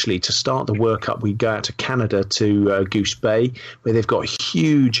out actually to start the work-up. We'd go out to Canada to Goose Bay, where they've got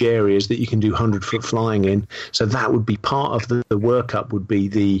huge areas that you can do 100-foot flying in. So that would be part of the work-up, would be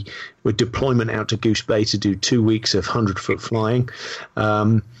the deployment out to Goose Bay to do 2 weeks of 100-foot flying.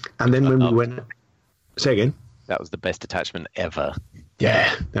 And then when we went... Say again? That was the best attachment ever.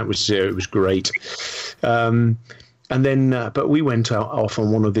 Yeah, that was it was great. And then, but we went off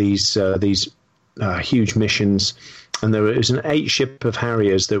on one of these huge missions, and there was an 8-ship of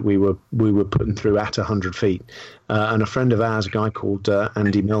Harriers that we were putting through at 100 feet. And a friend of ours, a guy called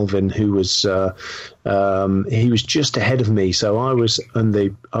Andy Melvin, who was he was just ahead of me. So I was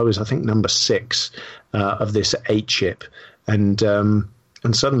I think number 6 of this 8-ship,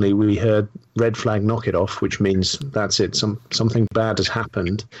 and suddenly we heard red flag, knock it off, which means that's it. Something bad has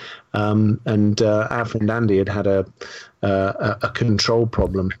happened. And our friend Andy had a control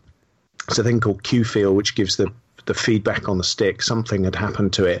problem. It's a thing called Q-Feel, which gives the feedback on the stick. Something had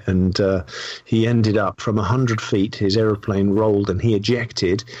happened to it, and he ended up from 100 feet. His aeroplane rolled, and he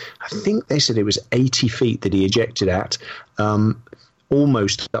ejected. I think they said it was 80 feet that he ejected at,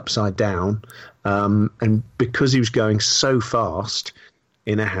 almost upside down. And because he was going so fast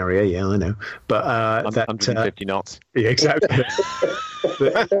in a Harrier, yeah, I know, but 150 knots. Yeah, exactly.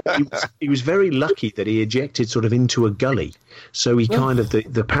 he was very lucky that he ejected sort of into a gully, so he kind of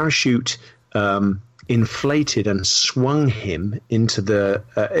the parachute inflated and swung him into the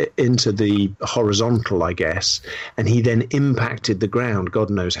horizontal, I guess, and he then impacted the ground. God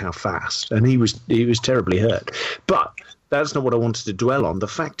knows how fast, and he was terribly hurt, but. That's not what I wanted to dwell on. The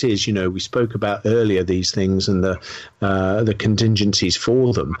fact is, we spoke about earlier these things and the contingencies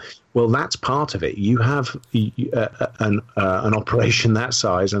for them. Well, that's part of it. You have an operation that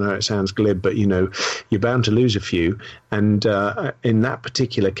size. I know it sounds glib, but you're bound to lose a few. And in that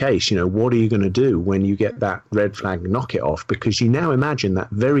particular case, what are you going to do when you get that red flag, knock it off? Because you now imagine that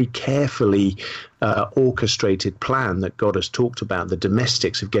very carefully orchestrated plan that God has talked about, the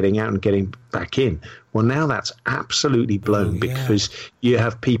domestics of getting out and getting back in. Well, now that's absolutely blown because you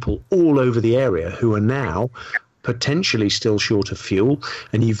have people all over the area who are now potentially still short of fuel,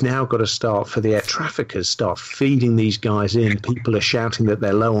 and you've now got to start, for the air traffickers, start feeding these guys in. People are shouting that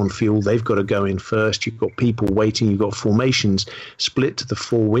they're low on fuel. They've got to go in first. You've got people waiting. You've got formations split to the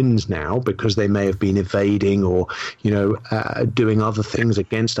 4 winds now because they may have been evading or, doing other things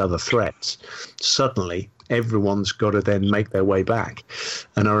against other threats. Suddenly, everyone's got to then make their way back.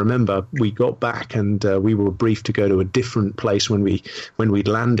 And I remember we got back and we were briefed to go to a different place when we'd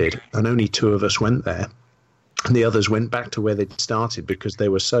landed, and only 2 of us went there. And the others went back to where they'd started because they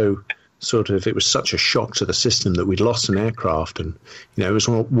were so it was such a shock to the system that we'd lost an aircraft. And, it was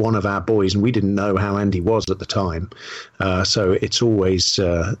one of our boys, and we didn't know how Andy was at the time. So it's always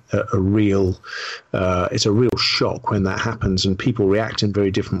a real shock when that happens, and people react in very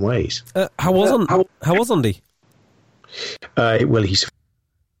different ways. How was Andy? Well, he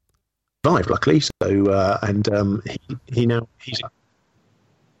survived, luckily. So, he's.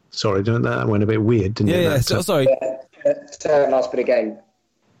 Sorry, that went a bit weird, didn't it? Yeah, sorry. Last bit again.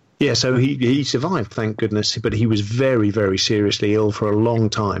 Yeah, so he survived, thank goodness, but he was very, very seriously ill for a long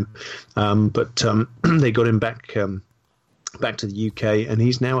time. But they got him back to the UK, and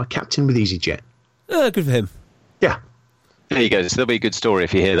he's now a captain with EasyJet. Good for him. Yeah. There you go. So there'll be a good story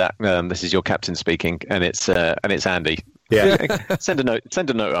if you hear that. This is your captain speaking, and it's Andy. Yeah. Send a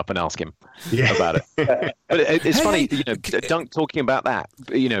note up and ask him about it. But it's funny, Dunk talking about that,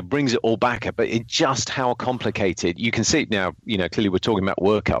 brings it all back. But it just how complicated you can see it now. Clearly we're talking about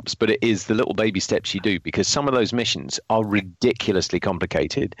workups, but it is the little baby steps you do, because some of those missions are ridiculously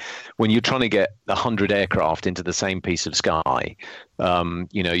complicated. When you're trying to get 100 aircraft into the same piece of sky,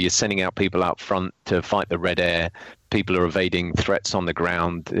 you're sending out people out front to fight the red air. People are evading threats on the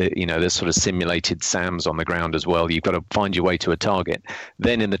ground. There's sort of simulated SAMs on the ground as well. You've got to find your way to a target.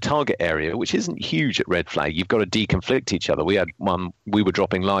 Then in the target area, which isn't huge at red flag, you've got to deconflict each other. We were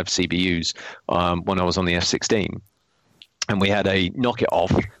dropping live CBUs when I was on the F-16, and we had a knock it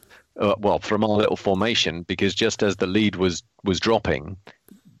off, from our little formation, because just as the lead was dropping,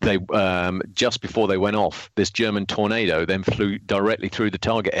 they just before they went off, this German Tornado then flew directly through the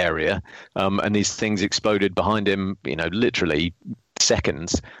target area, and these things exploded behind him, literally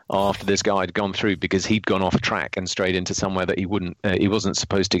seconds after this guy had gone through because he'd gone off track and straight into somewhere that he wasn't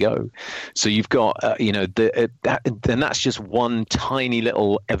supposed to go. So you've got then that's just one tiny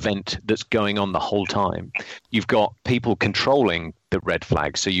little event that's going on the whole time. You've got people controlling the red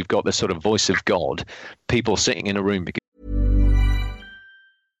flag, so you've got the sort of voice of God, people sitting in a room because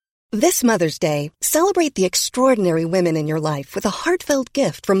This Mother's Day, celebrate the extraordinary women in your life with a heartfelt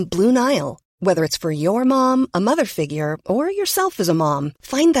gift from Blue Nile. Whether it's for your mom, a mother figure, or yourself as a mom,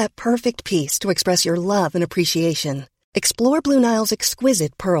 find that perfect piece to express your love and appreciation. Explore Blue Nile's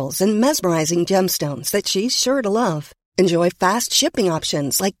exquisite pearls and mesmerizing gemstones that she's sure to love. Enjoy fast shipping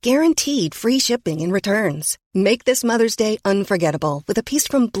options like guaranteed free shipping and returns. Make this Mother's Day unforgettable with a piece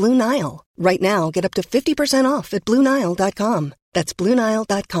from Blue Nile. Right now, get up to 50% off at BlueNile.com. That's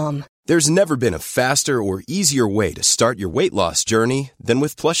BlueNile.com. There's never been a faster or easier way to start your weight loss journey than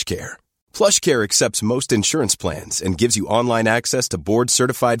with PlushCare. PlushCare accepts most insurance plans and gives you online access to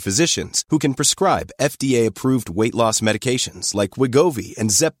board-certified physicians who can prescribe FDA-approved weight loss medications like Wegovy and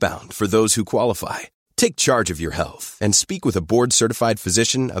Zepbound for those who qualify. Take charge of your health and speak with a board-certified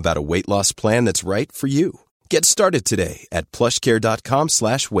physician about a weight loss plan that's right for you. Get started today at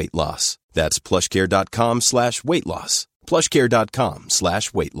plushcare.com/weight loss. That's plushcare.com/weight loss.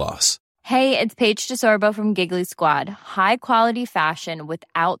 plushcare.com/weight loss. Hey, it's Paige DeSorbo from Giggly Squad. High quality fashion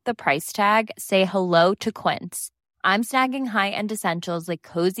without the price tag. Say hello to Quince. I'm snagging high-end essentials like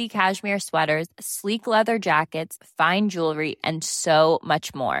cozy cashmere sweaters, sleek leather jackets, fine jewelry, and so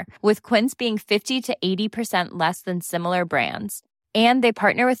much more. With Quince being 50 to 80% less than similar brands. And they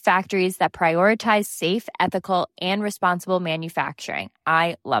partner with factories that prioritize safe, ethical, and responsible manufacturing.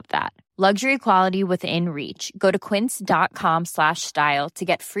 I love that. Luxury quality within reach. Go to quince.com/style to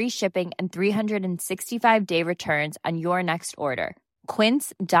get free shipping and 365-day returns on your next order.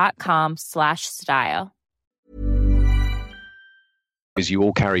 Quince.com/style. Because you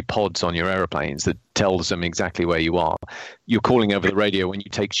all carry pods on your aeroplanes that tells them exactly where you are. You're calling over the radio when you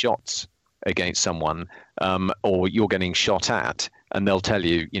take shots against someone, or you're getting shot at, and they'll tell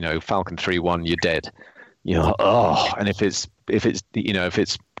you, Falcon 3-1, you're dead. And if it's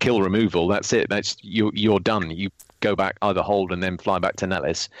kill removal, that's it. That's you're done. You go back, either hold and then fly back to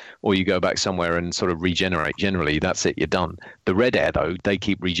Nellis, or you go back somewhere and sort of regenerate. Generally, that's it. You're done. The Red Air, though, they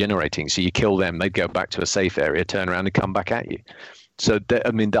keep regenerating. So you kill them, they go back to a safe area, turn around and come back at you. So,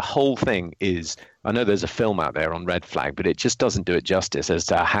 the whole thing is, I know there's a film out there on Red Flag, but it just doesn't do it justice as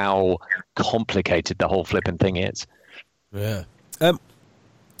to how complicated the whole flipping thing is. Yeah.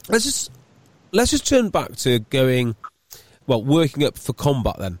 Let's just turn back to working up for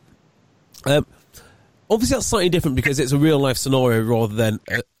combat then. Obviously that's slightly different because it's a real life scenario rather than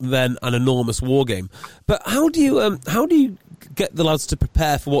an enormous war game. But how do you get the lads to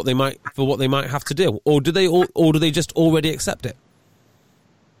prepare for what they might have to do, or do they just already accept it?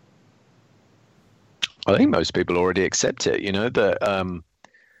 I think most people already accept it. That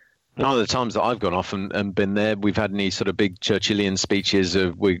none of the times that I've gone off and been there, we've had any sort of big Churchillian speeches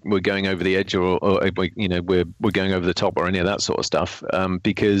of we're going over the edge or we're going over the top or any of that sort of stuff,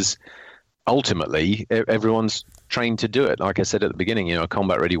 because ultimately everyone's trained to do it. Like I said at the beginning, a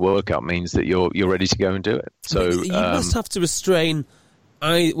combat ready workup means that you're ready to go and do it. So you must have to restrain.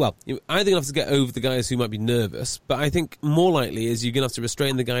 I think you have to get over the guys who might be nervous, but I think more likely is you're going to have to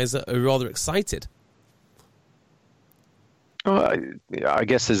restrain the guys that are rather excited. Well, I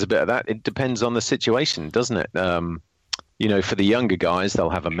guess there's a bit of that. It depends on the situation, doesn't it? For the younger guys, they'll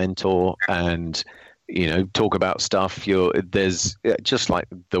have a mentor and, talk about stuff. There's just like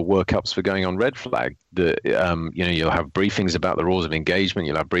the workups for going on Red Flag. You'll have briefings about the rules of engagement.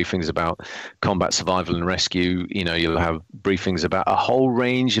 You'll have briefings about combat survival and rescue. You'll have briefings about a whole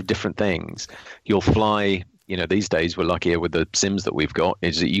range of different things. You'll fly. These days we're lucky with the sims that we've got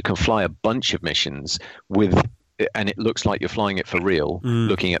is that you can fly a bunch of missions and it looks like you're flying it for real,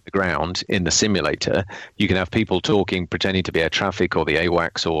 looking at the ground in the simulator. You can have people talking, pretending to be air traffic or the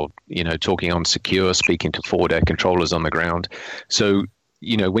AWACS, or, talking on secure, speaking to forward air controllers on the ground. So,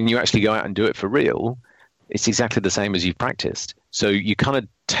 when you actually go out and do it for real, it's exactly the same as you've practiced. So you kind of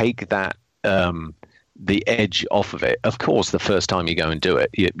take that, the edge off of it. Of course, the first time you go and do it,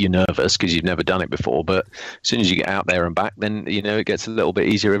 you're nervous because you've never done it before. But as soon as you get out there and back, then, it gets a little bit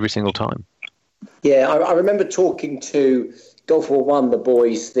easier every single time. Yeah, I remember talking to Gulf War One, the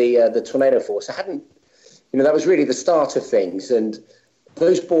boys, the Tornado Force. I hadn't, that was really the start of things, and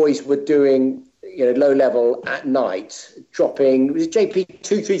those boys were doing, low level at night, dropping. It was JP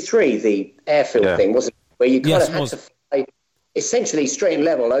 233, the airfield thing, wasn't it? Where you kind of had to fly essentially straight and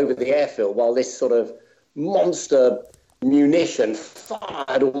level over the airfield while this sort of monster munition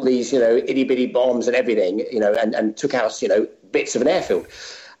fired all these, itty bitty bombs and everything, and took out, bits of an airfield.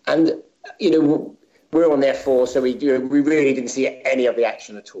 And, we're on there for, so we really didn't see any of the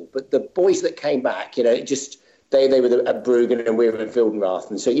action at all. But the boys that came back, they were at Bruggen and we were at Wildenrath.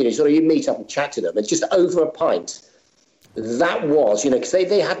 And so, you meet up and chat to them. It's just over a pint. That was, because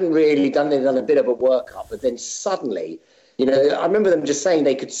they hadn't really done a bit of a workup. But then suddenly, I remember them just saying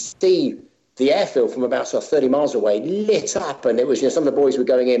they could see the airfield from about sort of 30 miles away lit up. And it was, some of the boys were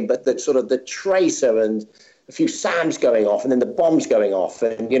going in, but the tracer and a few SAMs going off and then the bombs going off.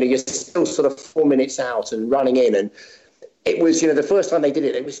 And, you're still sort of 4 minutes out and running in. And it was, the first time they did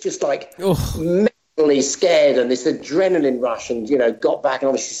it, it was just like mentally scared and this adrenaline rush and, got back and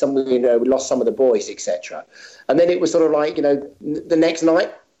obviously we lost some of the boys, etc. And then it was sort of like, the next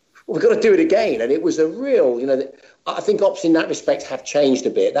night, we've got to do it again. And it was a real, I think ops in that respect have changed a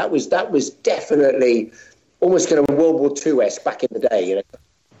bit. That was definitely almost kind of World War II-esque back in the day,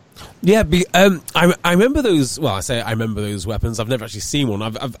 Yeah, I remember those. Well, I remember those weapons. I've never actually seen one.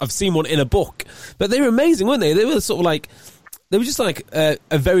 I've seen one in a book, but they were amazing, weren't they? They were sort of like they were just like a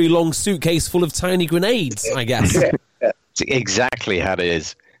very long suitcase full of tiny grenades, I guess. It's exactly how it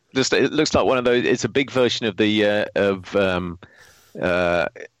is. It looks like one of those. It's a big version of the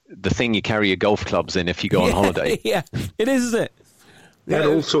thing you carry your golf clubs in if you go on holiday. Yeah, it is, isn't it? It had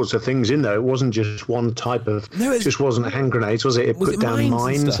all sorts of things in there. It wasn't just one type of... it just wasn't hand grenades, was it? It put down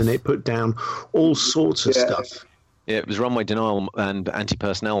mines and it put down all sorts of stuff. Yeah, it was runway denial and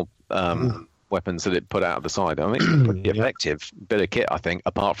anti-personnel weapons that it put out of the side. I mean, pretty effective bit of kit, I think,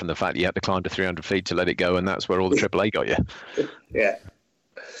 apart from the fact you had to climb to 300 feet to let it go, and that's where all the AAA got you. Yeah.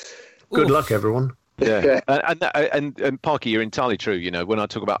 Good luck, everyone. Yeah. And Parker, you're entirely true. When I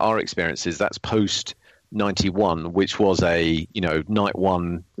talk about our experiences, that's post 91, which was a night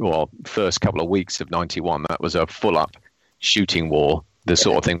one or first couple of weeks of 91. That was a full up shooting war, the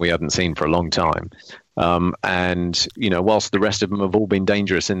sort of thing we hadn't seen for a long time. And whilst the rest of them have all been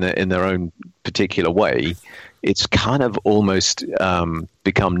dangerous in their own particular way, it's kind of almost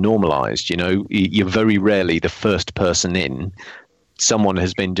become normalized. You're very rarely the first person in. Someone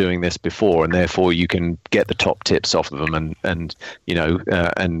has been doing this before, and therefore you can get the top tips off of them, and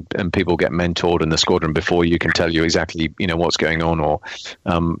people get mentored in the squadron before you can tell you exactly what's going on, or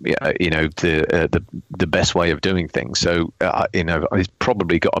the best way of doing things. So it's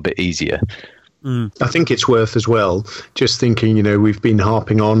probably got a bit easier. I think it's worth as well just thinking. We've been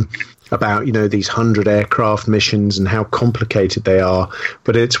harping on about these 100 aircraft missions and how complicated they are,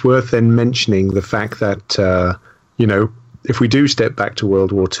 but it's worth then mentioning the fact that if we do step back to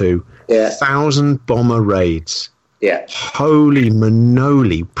World War II, 1,000 bomber raids. Yeah. Holy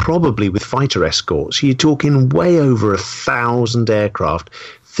manoli, probably with fighter escorts. You're talking way over 1,000 aircraft.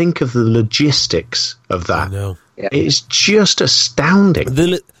 Think of the logistics of that. I know. Yeah. It's just astounding.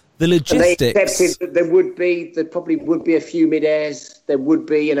 The logistics. And they accepted that there probably would be a few mid-airs. There would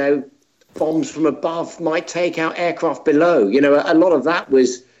be, bombs from above might take out aircraft below. A lot of that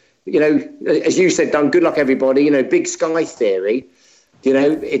was... as you said, Don, good luck, everybody. Big sky theory.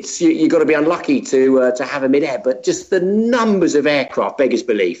 It's you got to be unlucky to have a mid-air, but just the numbers of aircraft beggars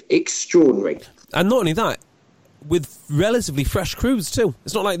belief, extraordinary. And not only that, with relatively fresh crews too.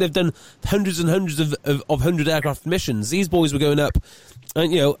 It's not like they've done hundreds and hundreds of 100 aircraft missions. These boys were going up,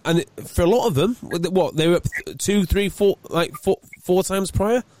 and and for a lot of them, they were up 2, 3, 4, like four times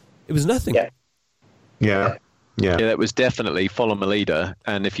prior. It was nothing. Yeah. Yeah, that was definitely follow my leader,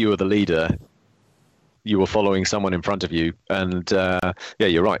 and if you were the leader, you were following someone in front of you. And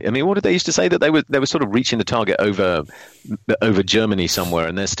you're right. I mean, what did they used to say, that they were sort of reaching the target over Germany somewhere,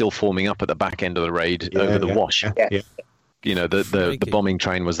 and they're still forming up at the back end of the raid over the Wash. Yeah. The bombing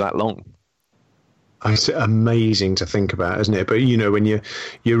train was that long. It's amazing to think about, isn't it? But when you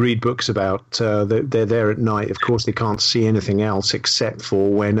read books about they're there at night, of course they can't see anything else except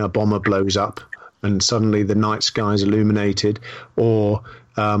for when a bomber blows up and suddenly the night sky is illuminated, or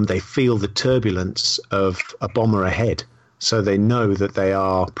they feel the turbulence of a bomber ahead. So they know that they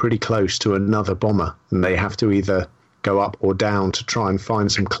are pretty close to another bomber, and they have to either go up or down to try and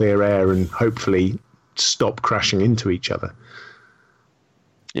find some clear air and hopefully stop crashing into each other.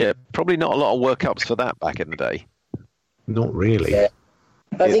 Yeah, probably not a lot of workups for that back in the day. Not really. Yeah.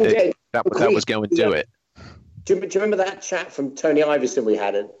 I think that was going to do it. Do you remember that chat from Tony Iverson we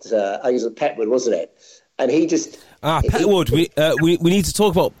had at I think it was at Petwood, wasn't it? And he just Petwood. We need to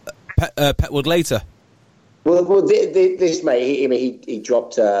talk about Petwood later. Well, this mate, he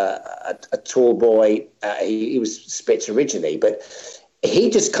dropped a tall boy. He was Spitz originally, but he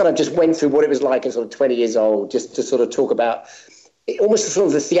just kind of just went through what it was like at sort of 20 years old, just to sort of talk about almost sort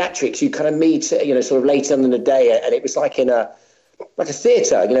of the theatrics you kind of meet, sort of later on in the day, and it was like in a like a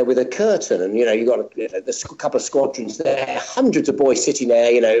theatre, with a curtain, and you got there's a couple of squadrons there, hundreds of boys sitting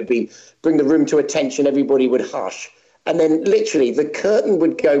there. It'd bring the room to attention. Everybody would hush, and then literally the curtain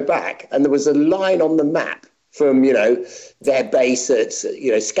would go back, and there was a line on the map from their base at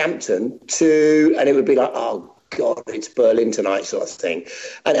Scampton and it would be like, oh God, it's Berlin tonight, sort of thing,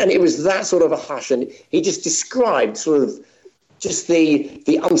 and it was that sort of a hush, and he just described sort of just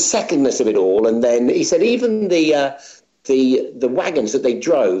the unsettledness of it all, and then he said even the wagons that they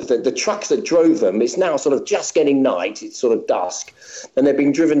drove, the trucks that drove them, it's now sort of just getting night, it's sort of dusk, and they're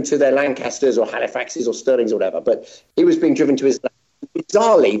being driven to their Lancasters or Halifaxes or Stirlings or whatever, but he was being driven to his...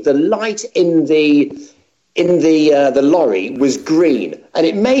 Bizarrely, the light in the lorry was green, and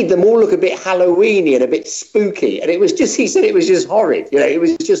it made them all look a bit Halloweeny and a bit spooky, and he said it was just horrid, it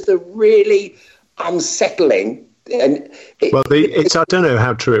was just a really unsettling... I don't know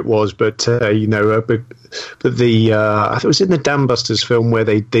how true it was, but I think it was in the Dam Busters film where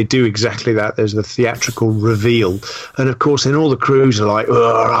they do exactly that. There's the theatrical reveal, and of course, then all the crews are like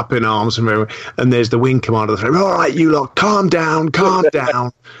up in arms, and there's the wing commander saying, "All right, you lot, calm down, calm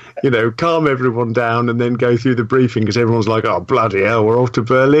down." Calm everyone down, and then go through the briefing because everyone's like, "Oh bloody hell, we're off to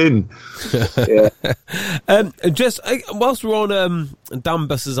Berlin." Yeah. Whilst we're on Dam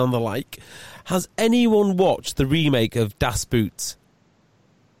Busters and the like, has anyone watched the remake of Das Boot?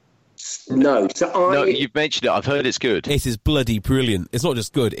 No. No, you've mentioned it. I've heard it's good. It is bloody brilliant. It's not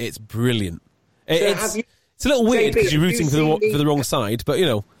just good; it's brilliant. It's a little weird because you're rooting for the wrong side, but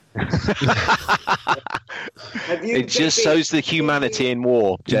it just shows the humanity in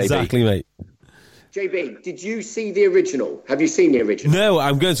war, JB. Exactly, mate. JB, did you see the original? Have you seen the original? No,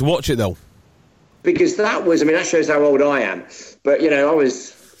 I'm going to watch it though. Because that shows how old I am. But I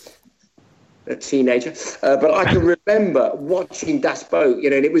was a teenager, but I can remember watching Das Boot,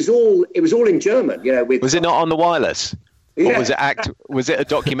 and it was all in German, Was it not on the wireless? Yeah. Or was it a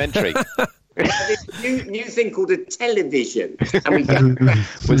documentary? This new thing called a television.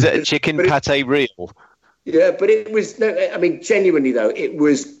 Was it a chicken pate reel? Yeah, but it was genuinely though, it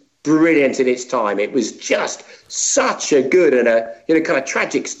was brilliant in its time. It was just such a good and a kind of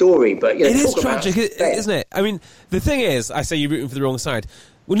tragic story. But it is tragic, isn't it? I mean, the thing is, I say you're rooting for the wrong side.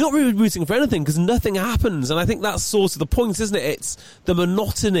 We're not really rooting for anything because nothing happens, and I think that's sort of the point, isn't it? It's the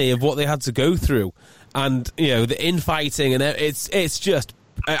monotony of what they had to go through, and the infighting, and it's just.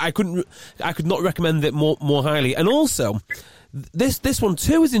 I could not recommend it more highly. And also, this one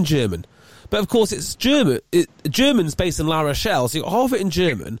too is in German, but of course it's German. German's based in La Rochelle, so you got half of it in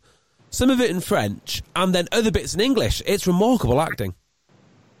German, some of it in French, and then other bits in English. It's remarkable acting.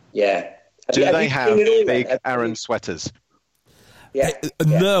 Yeah. Do they have big Aran sweaters? Yeah.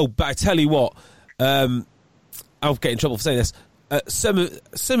 No, but I tell you what, I'll get in trouble for saying this. Some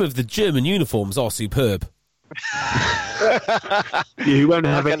of the German uniforms are superb. You won't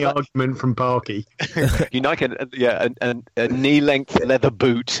have any argument from Parky. You like a knee-length leather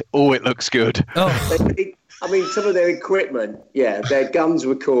boot. Oh, it looks good. Oh. Some of their equipment, their guns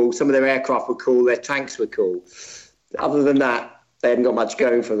were cool. Some of their aircraft were cool. Their tanks were cool. Other than that, they hadn't got much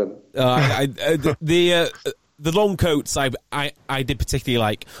going for them. The long coats I did particularly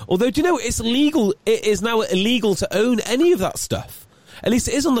like. Although, do you know, it's illegal. It is now illegal to own any of that stuff. At least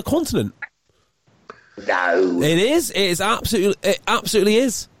it is on the continent. No. It is. It absolutely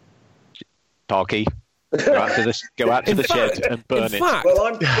is. Parky, go out to the shed and burn it. In fact,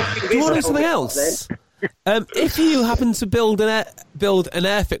 do you want to know something else? If you happen to build an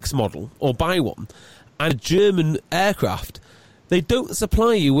Airfix model or buy one and a German aircraft, they don't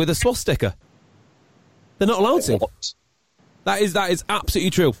supply you with a swastika. They're not allowed to. What? That is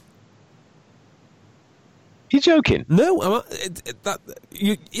absolutely true. You're joking? No,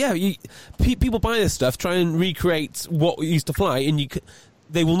 people buy this stuff, try and recreate what used to fly, and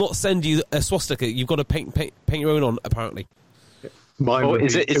they will not send you a swastika. You've got to paint your own on, apparently. Mine would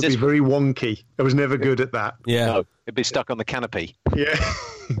be very wonky. I was never good at that. Yeah, no, it'd be stuck on the canopy. Yeah,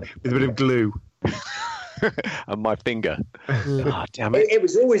 with a bit of glue. And my finger. Oh, damn it. It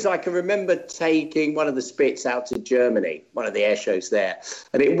was always, I can remember taking one of the Spits out to Germany, one of the air shows there,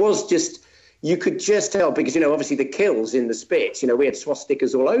 and it was just. You could just tell because, obviously the kills in the Spits, we had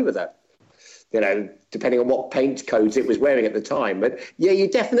swastikas all over them, depending on what paint codes it was wearing at the time. But, you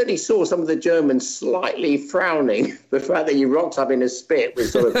definitely saw some of the Germans slightly frowning the fact that you rocked up in a Spit with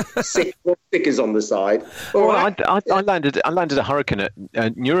sort of 6 stickers on the side. I landed a Hurricane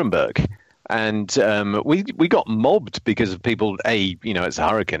at Nuremberg. And we got mobbed because of people, A, it's a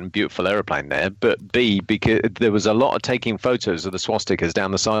Hurricane, beautiful aeroplane there, but B, because there was a lot of taking photos of the swastikas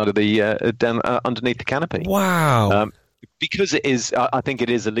down the side of the, underneath the canopy. Wow. because it is, I think it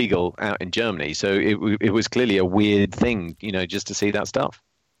is illegal out in Germany. So it was clearly a weird thing, just to see that stuff.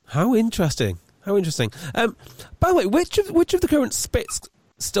 How interesting. How interesting. By the way, which of the current Spits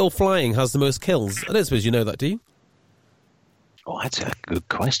still flying has the most kills? I don't suppose you know that, do you? Oh, that's a good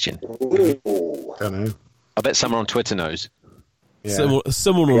question. Don't know. I bet someone on Twitter knows. Yeah.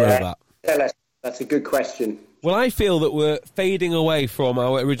 Someone will know that. Yeah, that's a good question. Well, I feel that we're fading away from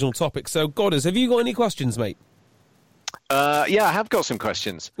our original topic. So, Godders, have you got any questions, mate? Yeah, I have got some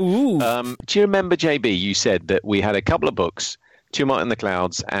questions. Ooh. Do you remember, JB, you said that we had a couple of books, Tumult in the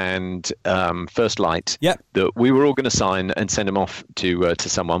Clouds and First Light, that we were all going to sign and send them off to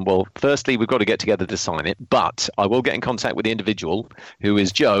someone. Well, firstly, we've got to get together to sign it, but I will get in contact with the individual who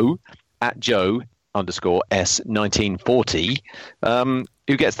is Joe, at Joe_S1940,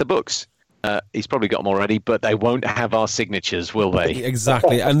 who gets the books. He's probably got them already, but they won't have our signatures, will they?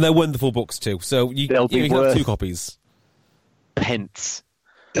 Exactly, and they're wonderful books too. So you can have 2 copies. Pence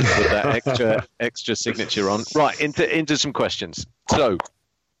with that extra signature on. Right, into some questions. So,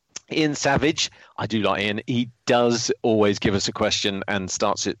 Ian Savage, I do like Ian. He does always give us a question and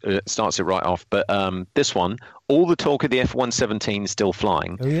starts it right off. But this one, all the talk of the F-117 still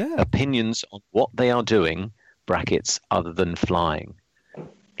flying. Oh, yeah. Opinions on what they are doing, brackets, other than flying.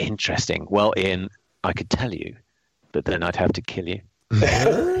 Interesting. Well, Ian, I could tell you, but then I'd have to kill you.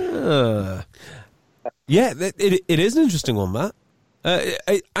 Yeah, it is an interesting one, that.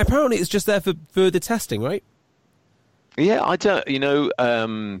 Apparently it's just there for further testing, right? Yeah, I don't,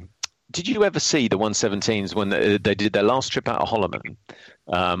 did you ever see the 117s when they did their last trip out of Holloman?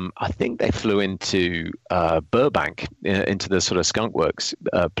 I think they flew into Burbank, into the sort of Skunk Works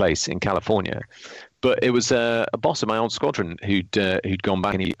place in California. But it was a boss of my old squadron who'd gone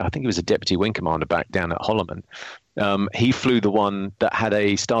back, and I think he was a deputy wing commander back down at Holloman. He flew the one that had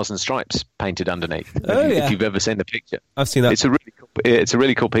a Stars and Stripes painted underneath. If you've ever seen the picture, I've seen that. It's a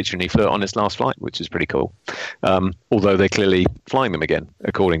really cool picture, and he flew it on his last flight, which is pretty cool. Although they're clearly flying them again,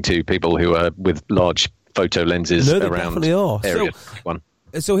 according to people who are with large photo lenses around. Definitely are. Area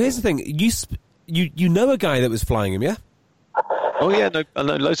So here's the thing: you know a guy that was flying him, yeah? Oh yeah, no, I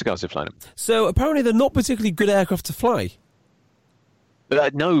know loads of guys who've flown them. So apparently they're not particularly good aircraft to fly.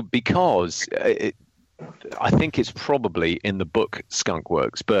 No, because I think it's probably in the book Skunk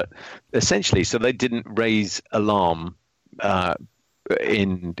Works, but essentially, so they didn't raise alarm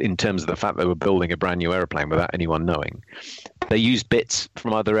in terms of the fact they were building a brand new airplane without anyone knowing. They used bits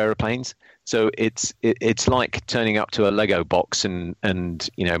from other airplanes. So it's like turning up to a Lego box and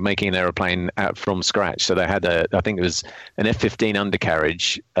making an airplane out from scratch. So they had I think it was an F-15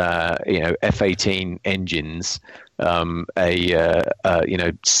 undercarriage, F-18 engines,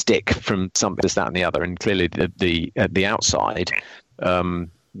 stick from something, this, that, and the other. And clearly the outside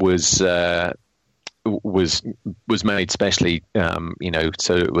was made specially,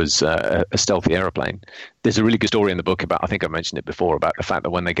 so it was a stealthy aeroplane. There's a really good story in the book about, I think I mentioned it before, about the fact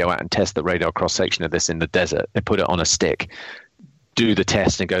that when they go out and test the radar cross-section of this in the desert, they put it on a stick, do the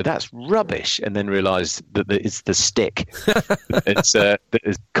test and go, that's rubbish, and then realise that it's the stick that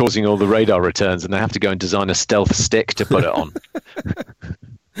is causing all the radar returns, and they have to go and design a stealth stick to put it on.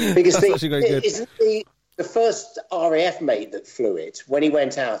 Because isn't the first RAF mate that flew it, when he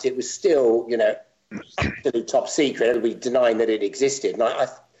went out, it was still, absolute top secret. Everybody denying that it existed. And I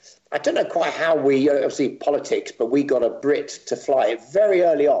don't know quite how we, obviously politics, but we got a Brit to fly it very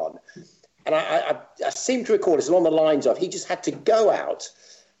early on. And I seem to recall it's along the lines of he just had to go out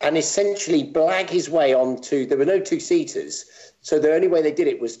and essentially blag his way onto, there were no 2-seaters. So the only way they did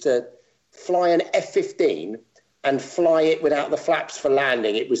it was to fly an F-15 and fly it without the flaps for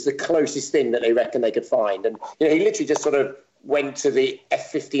landing. It was the closest thing that they reckon they could find. And he literally just sort of went to the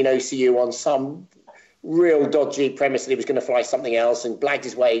F-15 OCU on some real dodgy premise that he was going to fly something else and blagged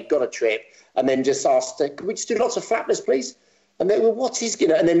his way, got a trip, and then just asked, could we just do lots of flapless, please? And then, well, what's his,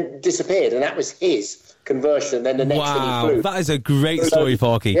 and then disappeared. And that was his conversion. Then the next thing he flew. That is a great story,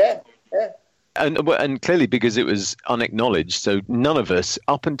 Parky. Yeah. And clearly because it was unacknowledged, so none of us,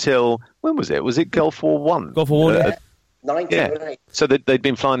 up until, when was it? Was it Gulf War One? Gulf War One, 1908. So they'd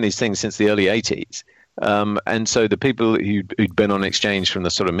been flying these things since the early 80s. And so the people who'd been on exchange from the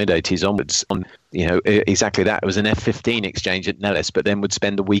sort of mid-80s onwards, exactly that. It was an F-15 exchange at Nellis, but then would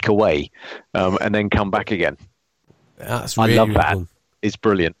spend a week away and then come back again. That's really, I love that. Cool. It's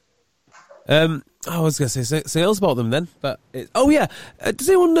brilliant. I was going to say something else about them then. But does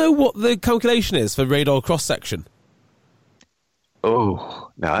anyone know what the calculation is for radar cross-section? Oh,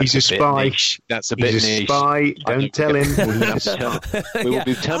 no, that's he's a spy. Niche. That's a bit niche. He's a spy. Don't tell him. We will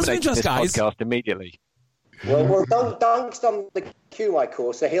be terminating this podcast immediately. Well, Dunk's done the QI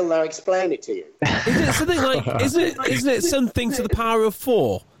course, so he'll now explain it to you. Is it something like? Isn't it something to the power of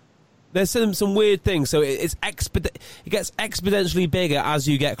 4? There's some weird things, so it gets exponentially bigger as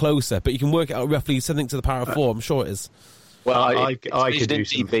you get closer, but you can work it out roughly something to the power of 4. I'm sure it is. Well, I could do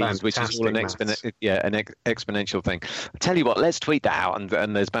some DBs, which is all an exponential thing. I tell you what, let's tweet that out,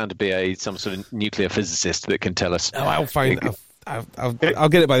 and there's bound to be some sort of nuclear physicist that can tell us. Oh, I'll find it. I'll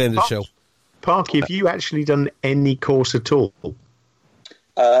get it by the end of the show. Parky, have you actually done any course at all?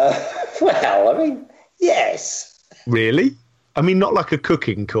 Well, I mean, yes. Really? I mean, not like a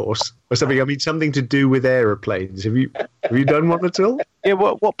cooking course or something. I mean, something to do with aeroplanes. Have you done one at all? Yeah.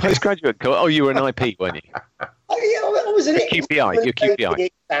 What postgraduate course? Oh, you were an IP, weren't you? Oh, yeah, I was an QPI. Your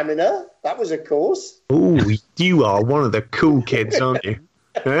QPI examiner. That was a course. Oh, you are one of the cool kids, aren't you?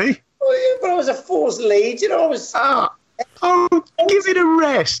 Eh? Oh, yeah, but I was a force lead. I was. Oh, give it a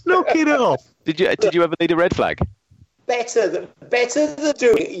rest. Knock it off. Did you ever lead a red flag? Better than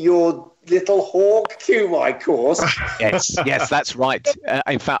doing your little Hawk QI course. Yes, that's right.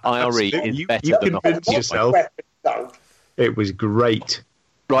 In fact, IRE is better you than convinced yourself. It was great.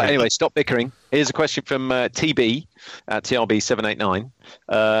 Right, anyway, stop bickering. Here's a question from TB at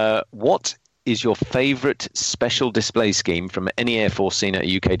TRB789. What is your favourite special display scheme from any Air Force seen at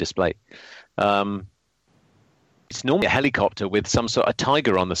a UK display? It's normally a helicopter with some sort of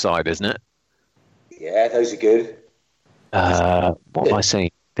tiger on the side, isn't it? Yeah, those are good. What am I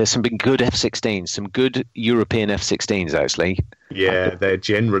saying? There's some big good F-16s, some good European F-16s, actually. Yeah, they're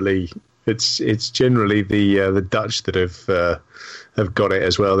generally... It's generally the Dutch that have got it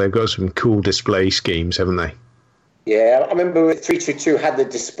as well. They've got some cool display schemes, haven't they? Yeah, I remember 322 had the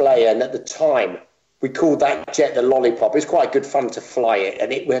display, and at the time we called that jet the Lollipop. It was quite good fun to fly it,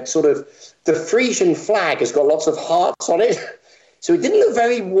 and it had sort of the Frisian flag has got lots of hearts on it, so it didn't look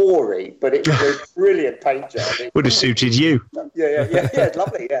very war-y, but it was a brilliant paint job. Would have suited you. Yeah,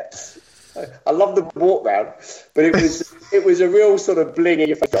 lovely. Yeah. I love the walk round, but it was a real sort of bling in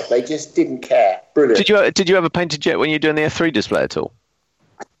your face job. They just didn't care. Brilliant. Did you ever paint a jet when you were doing the F3 display at all?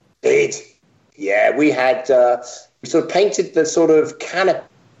 I did. Yeah, we had we sort of painted the sort of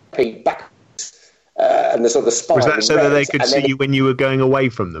canopy back and the sort of the spine. Was that so that they could see you when you were going away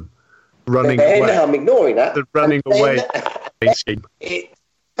from them, running away? No, I'm ignoring that. The running away. It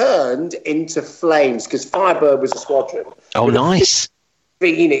turned into flames because Firebird was a squadron. Oh, nice.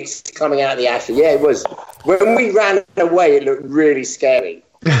 Phoenix coming out of the ashes. Yeah, it was. When we ran away, it looked really scary.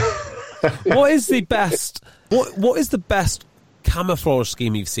 What is the best? What is the best camouflage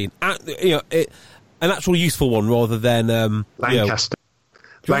scheme you've seen? An actual useful one rather than Lancaster.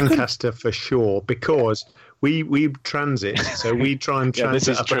 Lancaster for sure, because we transit, so we try and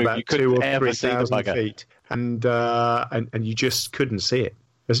transit up at about 2,000 or 3,000 feet, and you just couldn't see it.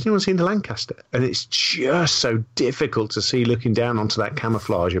 Has anyone seen the Lancaster? And it's just so difficult to see looking down onto that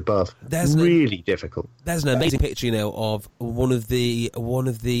camouflage above. Really difficult. There's an amazing picture, of one of the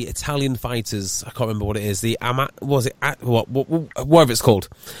Italian fighters. I can't remember what it is. Whatever it's called,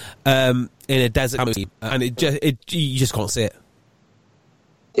 in a desert camo scheme, and you just can't see it.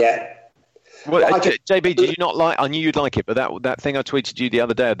 Yeah. Well, JB, did you not like? I knew you'd like it, but that thing I tweeted you the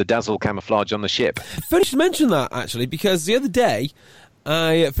other day of the Dazzle camouflage on the ship. Funny to mention that actually, because the other day,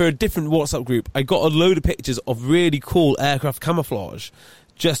 for a different WhatsApp group, I got a load of pictures of really cool aircraft camouflage,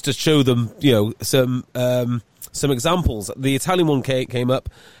 just to show them, some examples. The Italian one came up.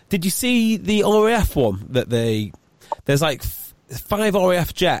 Did you see the RAF one? There's like 5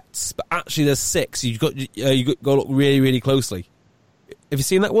 RAF jets, but actually there's 6. You got to look really, really closely. Have you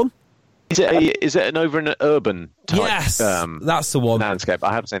seen that one? Is it an over an urban type? Yes, that's the one. Landscape.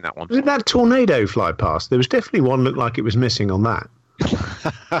 I have seen that one. Did that tornado fly past? There was definitely one looked like it was missing on that.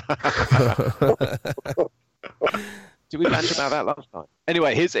 Did we banter about that last time?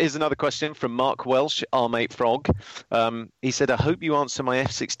 Anyway, here's another question from Mark Welsh, our mate Frog. He said, I hope you answer my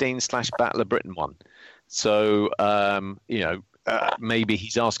F-16/Battle of Britain one. So, maybe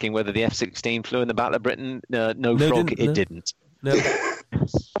he's asking whether the F-16 flew in the Battle of Britain. No, Frog, it didn't. No.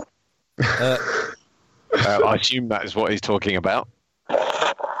 I assume that is what he's talking about.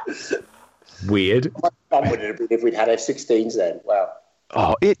 Weird. How fun would it have been if we'd had F-16s then? Wow.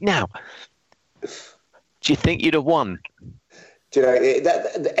 Oh, now. Do you think you'd have won? Do you know,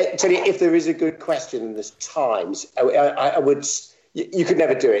 if there is a good question, there's times I would. You could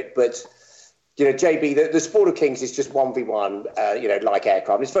never do it, but JB, the Sport of Kings is just 1v1. Like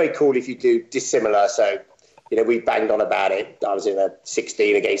aircraft, it's very cool if you do dissimilar. So, we banged on about it. I was in a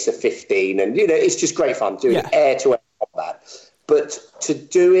 16 against a 15, and it's just great fun doing air-to-air combat. But to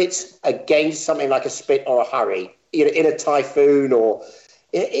do it against something like a Spit or a Hurry, in a Typhoon or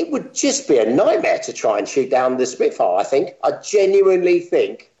it would just be a nightmare to try and shoot down the Spitfire. I genuinely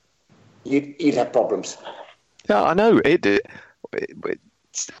think you'd have problems. Yeah, I know.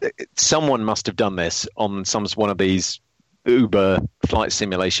 Someone must have done this on one of these Uber flight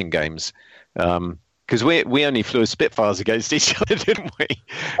simulation games, because we only flew Spitfires against each other, didn't we?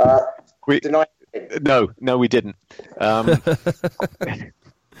 No, we didn't.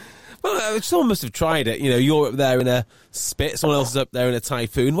 Well, someone must have tried it. You know, you're up there in a Spit, someone else is up there in a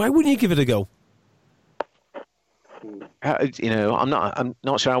Typhoon. Why wouldn't you give it a go? I'm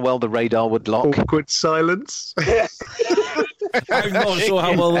not sure how well the radar would lock. Awkward silence. I'm not sure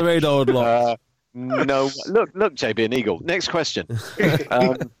how well the radar would lock. No, look, JB and Eagle. Next question.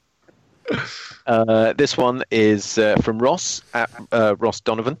 This one is from Ross at Ross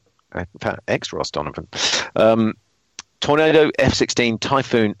Donovan. In fact, ex-Ross Donovan. Tornado, F-16,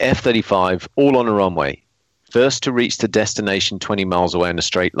 Typhoon, F-35, all on a runway. First to reach the destination 20 miles away in a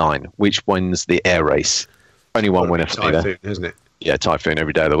straight line. Which wins the air race? Only one winner for me there. Typhoon, isn't it? Yeah, Typhoon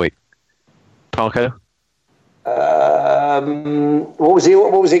every day of the week. Parko? What was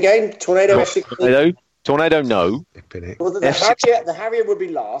it again? Tornado, F-16? Tornado, no. Well, the Harrier would be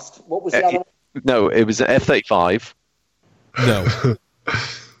last. What was the other one? No, it was an F-35. No.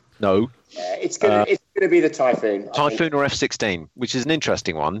 No. It's going to be the Typhoon. Typhoon or F-16, which is an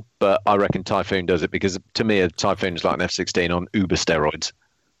interesting one, but I reckon Typhoon does it because, to me, a Typhoon is like an F-16 on Uber steroids.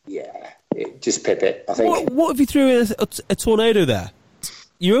 Yeah, just pip it, I think. What if you threw in a Tornado there?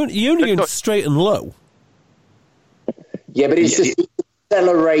 You only going straight and low. Yeah, but it's just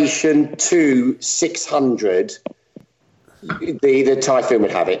acceleration to 600. The Typhoon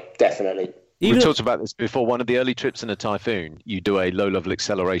would have it, definitely. We talked about this before. One of the early trips in a Typhoon, you do a low-level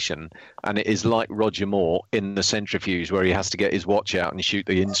acceleration, and it is like Roger Moore in the centrifuge where he has to get his watch out and shoot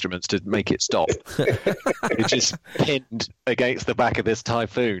the instruments to make it stop. It's just pinned against the back of this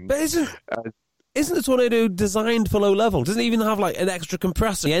Typhoon. But isn't the Tornado designed for low level? Doesn't it even have like an extra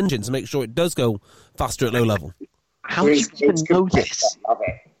compressor in the engine to make sure it does go faster at low level? How do you even know this? I love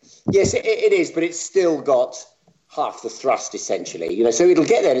it. Yes, it is, but it's still got half the thrust, essentially. You know, so it'll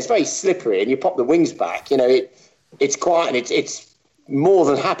get there. And it's very slippery, and you pop the wings back. You know, it's quiet, and it's more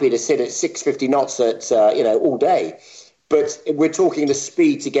than happy to sit at 650 knots at all day. But we're talking the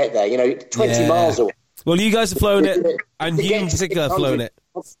speed to get there. You know, 20 miles away. Well, you guys have flown it, and you in particular have flown it.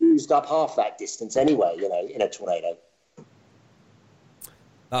 I've used up half that distance anyway. You know, in a Tornado.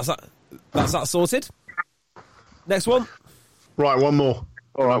 That's that sorted. Next one. Right, one more.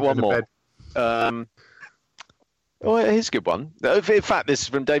 All right, one more. Here's a good one. In fact, this is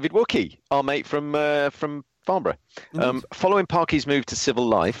from David Wookie, our mate from Farnborough. Following Parky's move to civil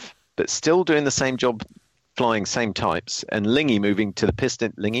life, but still doing the same job, flying same types, and Lingy moving to the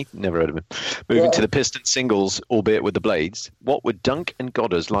piston... Lingy? Never heard of him. Moving to the piston singles, albeit with the blades. What would Dunk and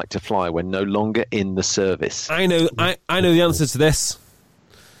Goddard like to fly when no longer in the service? I know the answer to this.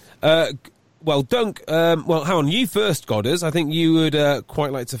 Well, Dunk... hang on. You first, Goddard. I think you would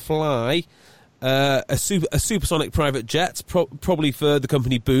quite like to fly... a supersonic private jet, probably for the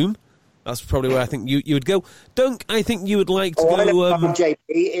company Boom. That's probably where I think you would go. Dunk, I think you would like to go... JP,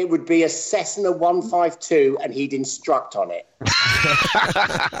 it would be a Cessna 152, and he'd instruct on it.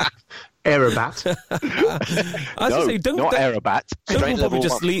 Aerobat. Not Aerobat. Dunk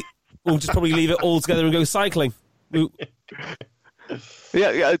will just probably leave it all together and go cycling.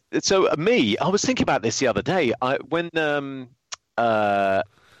 Yeah. So me, I was thinking about this the other day. When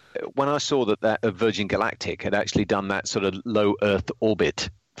I saw that Virgin Galactic had actually done that sort of low Earth orbit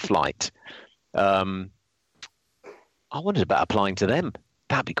flight, I wondered about applying to them.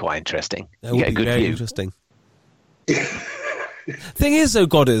 That'd be quite interesting. That would be very interesting. Thing is, though,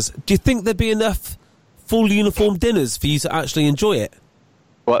 Goddard, do you think there'd be enough full uniform dinners for you to actually enjoy it?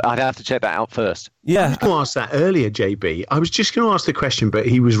 Well, I'd have to check that out first. Yeah. I was going to ask that earlier, JB. I was just going to ask the question, but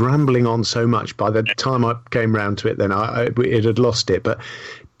he was rambling on so much. By the time I came round to it, then it had lost it. But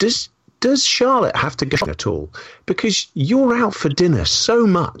does Charlotte have to go at all? Because you're out for dinner so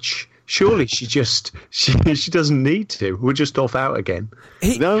much. Surely she doesn't need to. We're just off out again.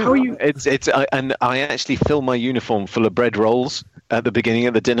 No, how are you? And I actually fill my uniform full of bread rolls at the beginning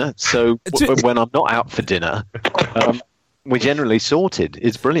of the dinner. So when I'm not out for dinner, we're generally sorted.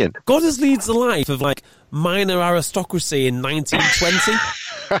 It's brilliant. Goddard leads a life of like minor aristocracy in 1920.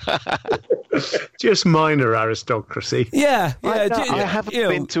 Just minor aristocracy. Yeah. I haven't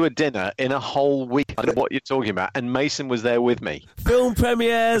been to a dinner in a whole week. I don't know what you're talking about. And Mason was there with me. Film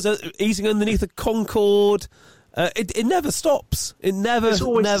premieres, eating underneath a Concorde, It never stops. It never It's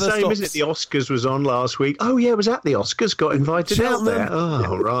always never the same, stops. isn't it? The Oscars was on last week. Oh, yeah, it was at the Oscars. Got invited out there.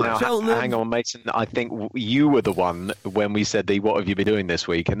 Oh, right. Now, Cheltenham. hang on, Mason. I think you were the one when we said what have you been doing this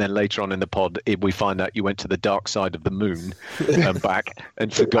week? And then later on in the pod, we find out you went to the dark side of the moon and back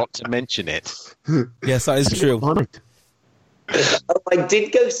and forgot to mention it. Yes, that is true. I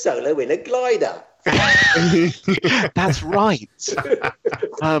did go solo in a glider. That's right.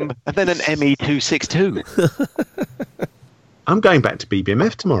 And then an ME262. I'm going back to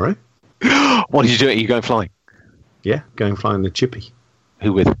BBMF tomorrow. What did you do? Are you going flying? Yeah, going flying the Chippy.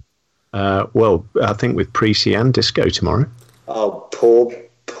 Who with? Well, I think with Precy and Disco tomorrow. Oh, poor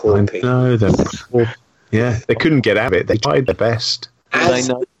people. No, yeah, they couldn't get out of it. They tried their best.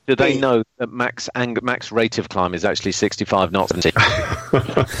 Do they know that max rate of climb is actually 65 knots?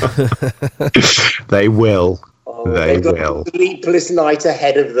 They will. They they've got will. a sleepless night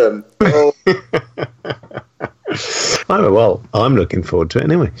ahead of them. Oh. Oh, well, I'm looking forward to it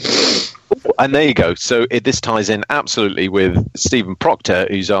anyway. And there you go. So this ties in absolutely with Stephen Proctor,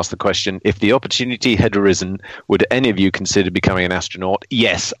 who's asked the question, if the opportunity had arisen, would any of you consider becoming an astronaut?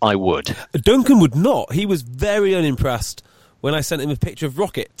 Yes, I would. Duncan would not. He was very unimpressed when I sent him a picture of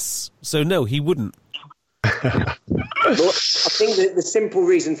rockets. So, no, he wouldn't. Well, I think that the simple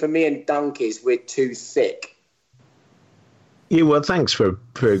reason for me and Dunk is we're too thick. Yeah, well, thanks for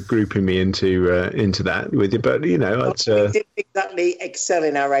grouping me into that with you. But, you know, it's... We didn't exactly excel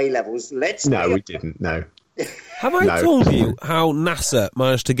in our A-levels. No, we didn't, no. Have I told you how NASA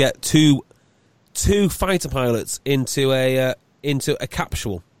managed to get two fighter pilots into a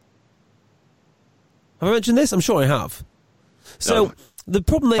capsule? Have I mentioned this? I'm sure I have. So No. the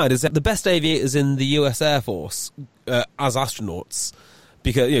problem they had is that the best aviators in the US Air Force as astronauts,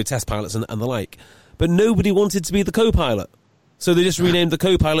 because test pilots and the like, but nobody wanted to be the co-pilot, so they just renamed the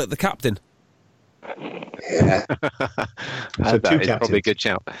co-pilot the captain. Yeah. So That two is captains. probably a good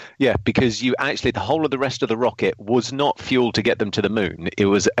shout. Yeah, because the whole of the rest of the rocket was not fuel to get them to the moon. It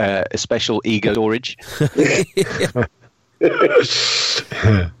was a special ego storage.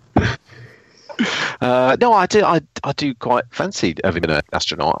 No, I do quite fancy having been an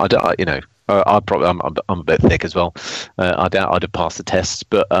astronaut. I'm a bit thick as well. I doubt I'd have passed the tests,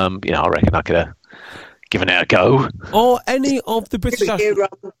 but I reckon I could have given it a go. Or any of the British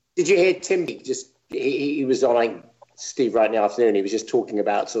astronauts. Did you hear Tim? He was on Steve right in the afternoon. He was just talking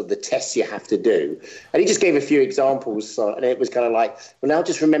about sort of the tests you have to do, and he just gave a few examples. And it was kind of like, well, now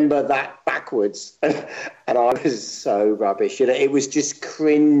just remember that backwards. And I was so rubbish. It was just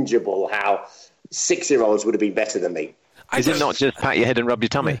cringeable how 6-year-olds would have been better than me. Is it not just pat your head and rub your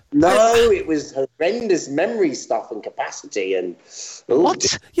tummy? No, it was horrendous memory stuff and capacity and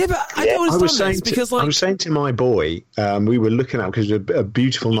What? Yeah, but I don't understand this because, I was saying to my boy, we were looking at, because it was a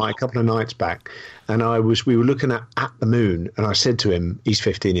beautiful night, a couple of nights back, and we were looking at the moon, and I said to him, he's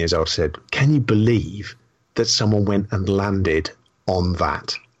 15 years old, I said, can you believe that someone went and landed on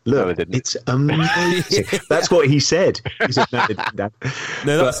that? Look, No, it didn't. It's amazing. That's what he said. He said, no, it didn't, Dad.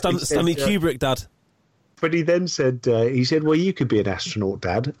 No, that's But he Stanley said, Kubrick, Dad. But he then said, well, you could be an astronaut,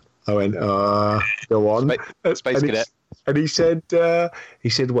 Dad. I went, go on. Space And cadet. And he said,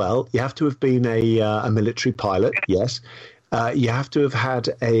 well, you have to have been a military pilot, yes. You have to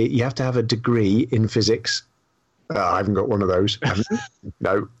have a degree in physics. I haven't got one of those.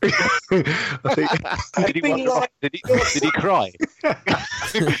 No. I think Did he cry?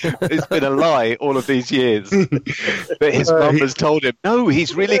 It's been a lie all of these years. But his mum has told him, no,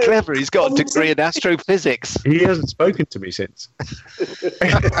 he's really clever. He's got a degree in astrophysics. he hasn't spoken to me since.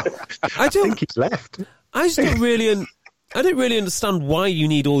 I think he's left. I just don't really understand why you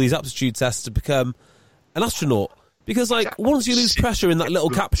need all these aptitude tests to become an astronaut. Because, once you lose pressure in that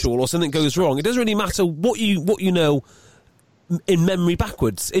little capsule or something goes wrong, it doesn't really matter what you know in memory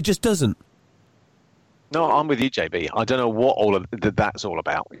backwards. It just doesn't. No, I'm with you, JB. I don't know what all of that's all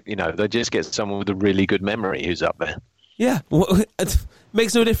about. They just get someone with a really good memory who's up there. Yeah, it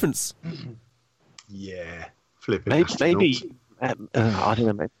makes no difference. Yeah, flipping. Maybe I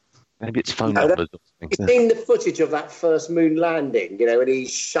don't know. Maybe it's phone numbers or something. You've seen the footage of that first moon landing, and he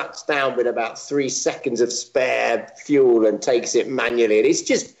shuts down with about 3 seconds of spare fuel and takes it manually. And it's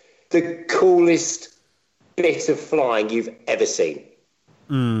just the coolest bit of flying you've ever seen.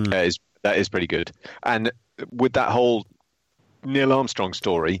 That is pretty good. And with that whole Neil Armstrong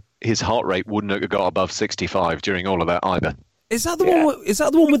story, his heart rate wouldn't have got above 65 during all of that either. Is that the one? Is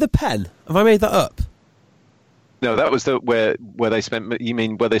that the one with the pen? Have I made that up? No, that was where they spent. You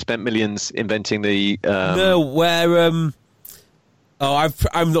mean where they spent millions inventing the? No, where I'm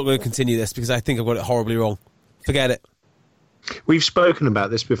not going to continue this because I think I've got it horribly wrong. Forget it. We've spoken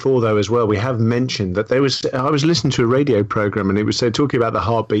about this before, though, as well. We have mentioned that I was listening to a radio program, and it was talking about the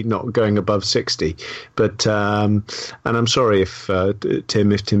heartbeat not going above 60. But and I'm sorry if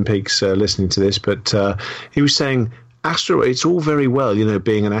Tim Peake's listening to this, but he was saying, it's all very well,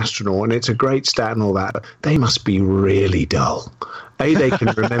 being an astronaut, and it's a great stat and all that, but they must be really dull. They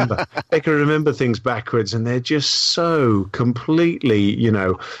can remember things backwards, and they're just so completely,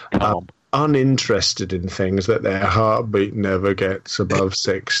 uninterested in things that their heartbeat never gets above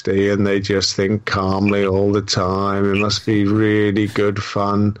 60, and they just think calmly all the time. It must be really good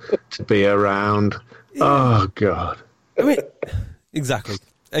fun to be around. Yeah. Oh, God. I mean,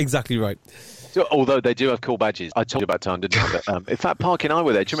 exactly right. So, although they do have cool badges. I told you about time, didn't I? But, in fact, Parky and I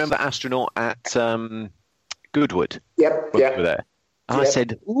were there. Do you remember the astronaut at Goodwood? Yep. We were there. And I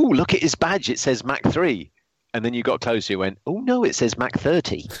said, "Ooh, look at his badge. It says Mach 3. And then you got closer, you went, "Oh, no, it says Mach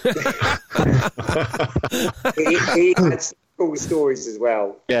 30. he had some cool stories as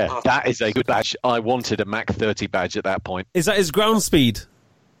well. Yeah, that is a good badge. I wanted a Mach 30 badge at that point. Is that his ground speed?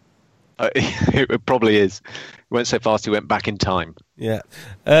 It probably is. He went so fast he went back in time. Yeah.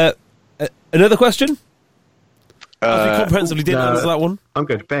 Another question? As we comprehensively didn't answer that one. I'm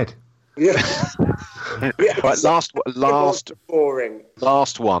going to bed. Yeah. Right, last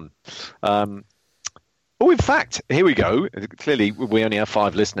one. In fact, here we go. Clearly, we only have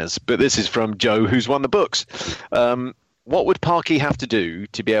 5 listeners, but this is from Joe, who's won the books. What would Parky have to do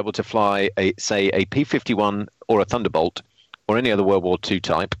to be able to fly, say, a P-51 or a Thunderbolt or any other World War II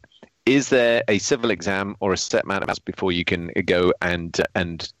type? Is there a civil exam or a set amount of hours before you can go and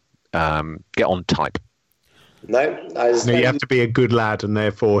get on type? No, you have to be a good lad, and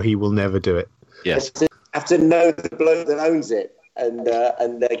therefore he will never do it. Yes, you have to know the bloke that owns it, and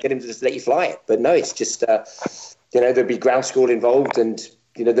get him to just let you fly it. But no, it's just there'd be ground school involved, and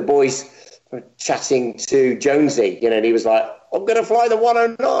the boys were chatting to Jonesy, and he was like, "I'm going to fly the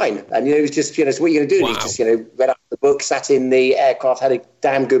 109," and it was just so what are you going to do? Wow. And he just read up the book, sat in the aircraft, had a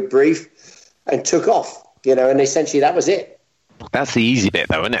damn good brief, and took off. And essentially that was it. That's the easy bit,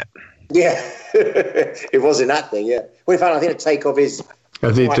 though, isn't it? Yeah, it wasn't that thing. Yeah, well, in fact, I think the takeoff is.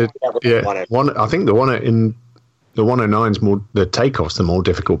 I think the 109's more, the takeoff's the more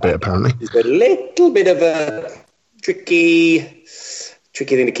difficult bit, apparently. It's a little bit of a tricky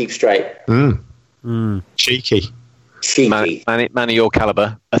thing to keep straight. Cheeky. Man of your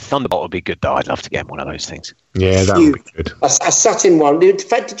caliber, a Thunderbolt would be good, though. I'd love to get one of those things. Yeah, that would be good. I sat in one. In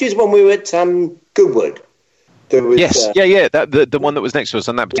fact, did you use one we were at Goodwood? Yes, the one that was next to us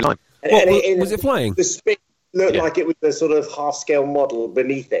on that particular line. Was it flying? The spin looked like it was a sort of half-scale model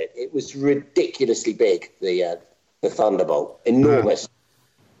beneath it. It was ridiculously big, the Thunderbolt. Enormous.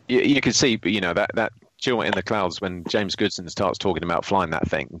 You could see, that chill in the clouds when James Goodson starts talking about flying that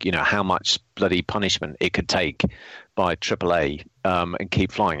thing, how much bloody punishment it could take by AAA and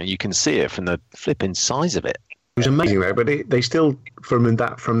keep flying. And you can see it from the flipping size of it. It was amazing, though, but they still, from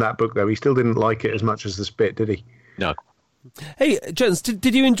that book, though, he still didn't like it as much as the Spit, did he? No. Hey, gents,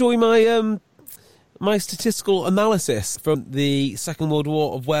 did you enjoy my my statistical analysis from the Second World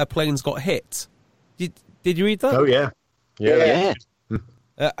War of where planes got hit? Did you read that? Oh, yeah. Yeah.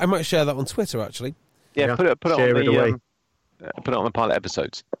 I might share that on Twitter, actually. Yeah, put it on the pilot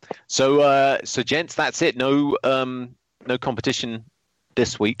episodes. So gents, that's it. No competition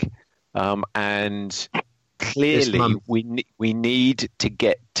this week, and clearly we need to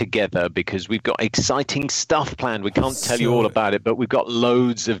get together because we've got exciting stuff planned. We can't tell you all about it, but we've got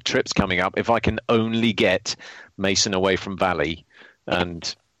loads of trips coming up. If I can only get Mason away from Valley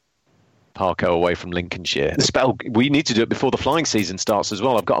and Parko away from Lincolnshire. We need to do it before the flying season starts as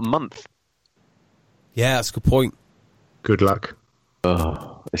well. I've got a month. Yeah, that's a good point. Good luck.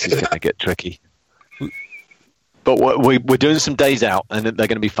 Oh, this is going to get tricky. But we're doing some days out, and they're going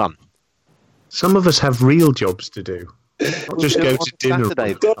to be fun. Some of us have real jobs to do. Not just go to dinner.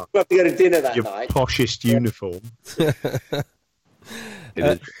 Saturday. Don't have to go to dinner that Your night. poshest uniform. It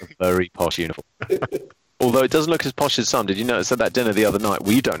is a very posh uniform. Although it doesn't look as posh as some. Did you notice at that dinner the other night,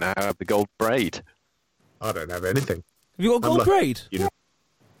 we don't have the gold braid. I don't have anything. Have you got gold braid? The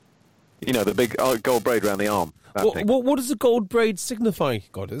big gold braid around the arm. What does the gold braid signify,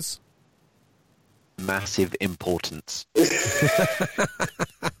 Godders? Massive importance. Massive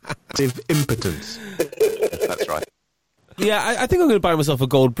impotence. That's right. Yeah, I think I'm going to buy myself a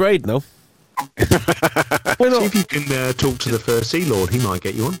gold braid now. Why not? See if you can talk to the First Sea Lord. He might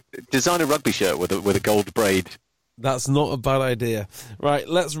get you one. Design a rugby shirt with a gold braid That's not a bad idea. Right,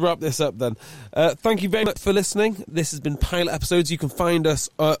 let's wrap this up then. Thank you very much for listening. This has been Pilot Episodes. You can find us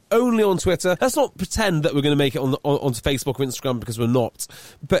only on Twitter. Let's not pretend that we're going to make it onto Facebook or Instagram, because we're not.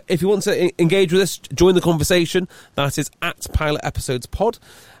 But if you want to engage with us, join the conversation. That is at Pilot Episodes Pod.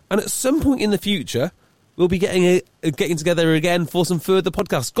 And at some point in the future, we'll be getting together again for some further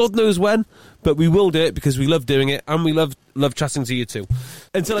podcasts. God knows when, but we will do it because we love doing it, and we love chatting to you too.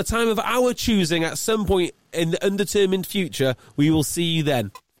 Until a time of our choosing at some point in the undetermined future, we will see you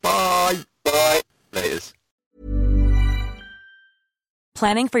then. Bye. Bye. Laters.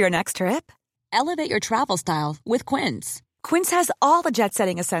 Planning for your next trip? Elevate your travel style with Quince. Quince has all the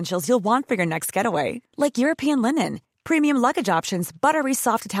jet-setting essentials you'll want for your next getaway, like European linen, premium luggage options, buttery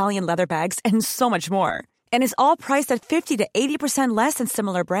soft Italian leather bags, and so much more. And is all priced at 50 to 80% less than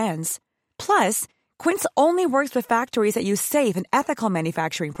similar brands. Plus, Quince only works with factories that use safe and ethical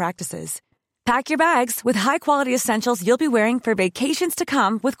manufacturing practices. Pack your bags with high-quality essentials you'll be wearing for vacations to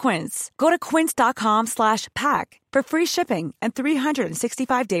come with Quince. Go to quince.com/pack for free shipping and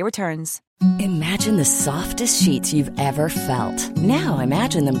 365-day returns. Imagine the softest sheets you've ever felt. Now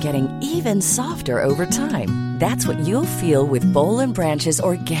imagine them getting even softer over time. That's what you'll feel with Boll & Branch's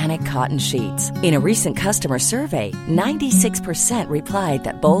organic cotton sheets. In a recent customer survey, 96% replied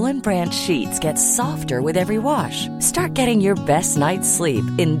that Boll & Branch sheets get softer with every wash. Start getting your best night's sleep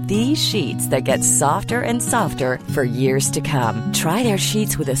in these sheets that get softer and softer for years to come. Try their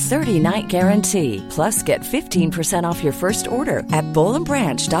sheets with a 30-night guarantee. Plus, get 15% off your first order at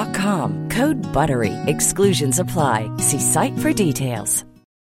bollandbranch.com. Code BUTTERY. Exclusions apply. See site for details.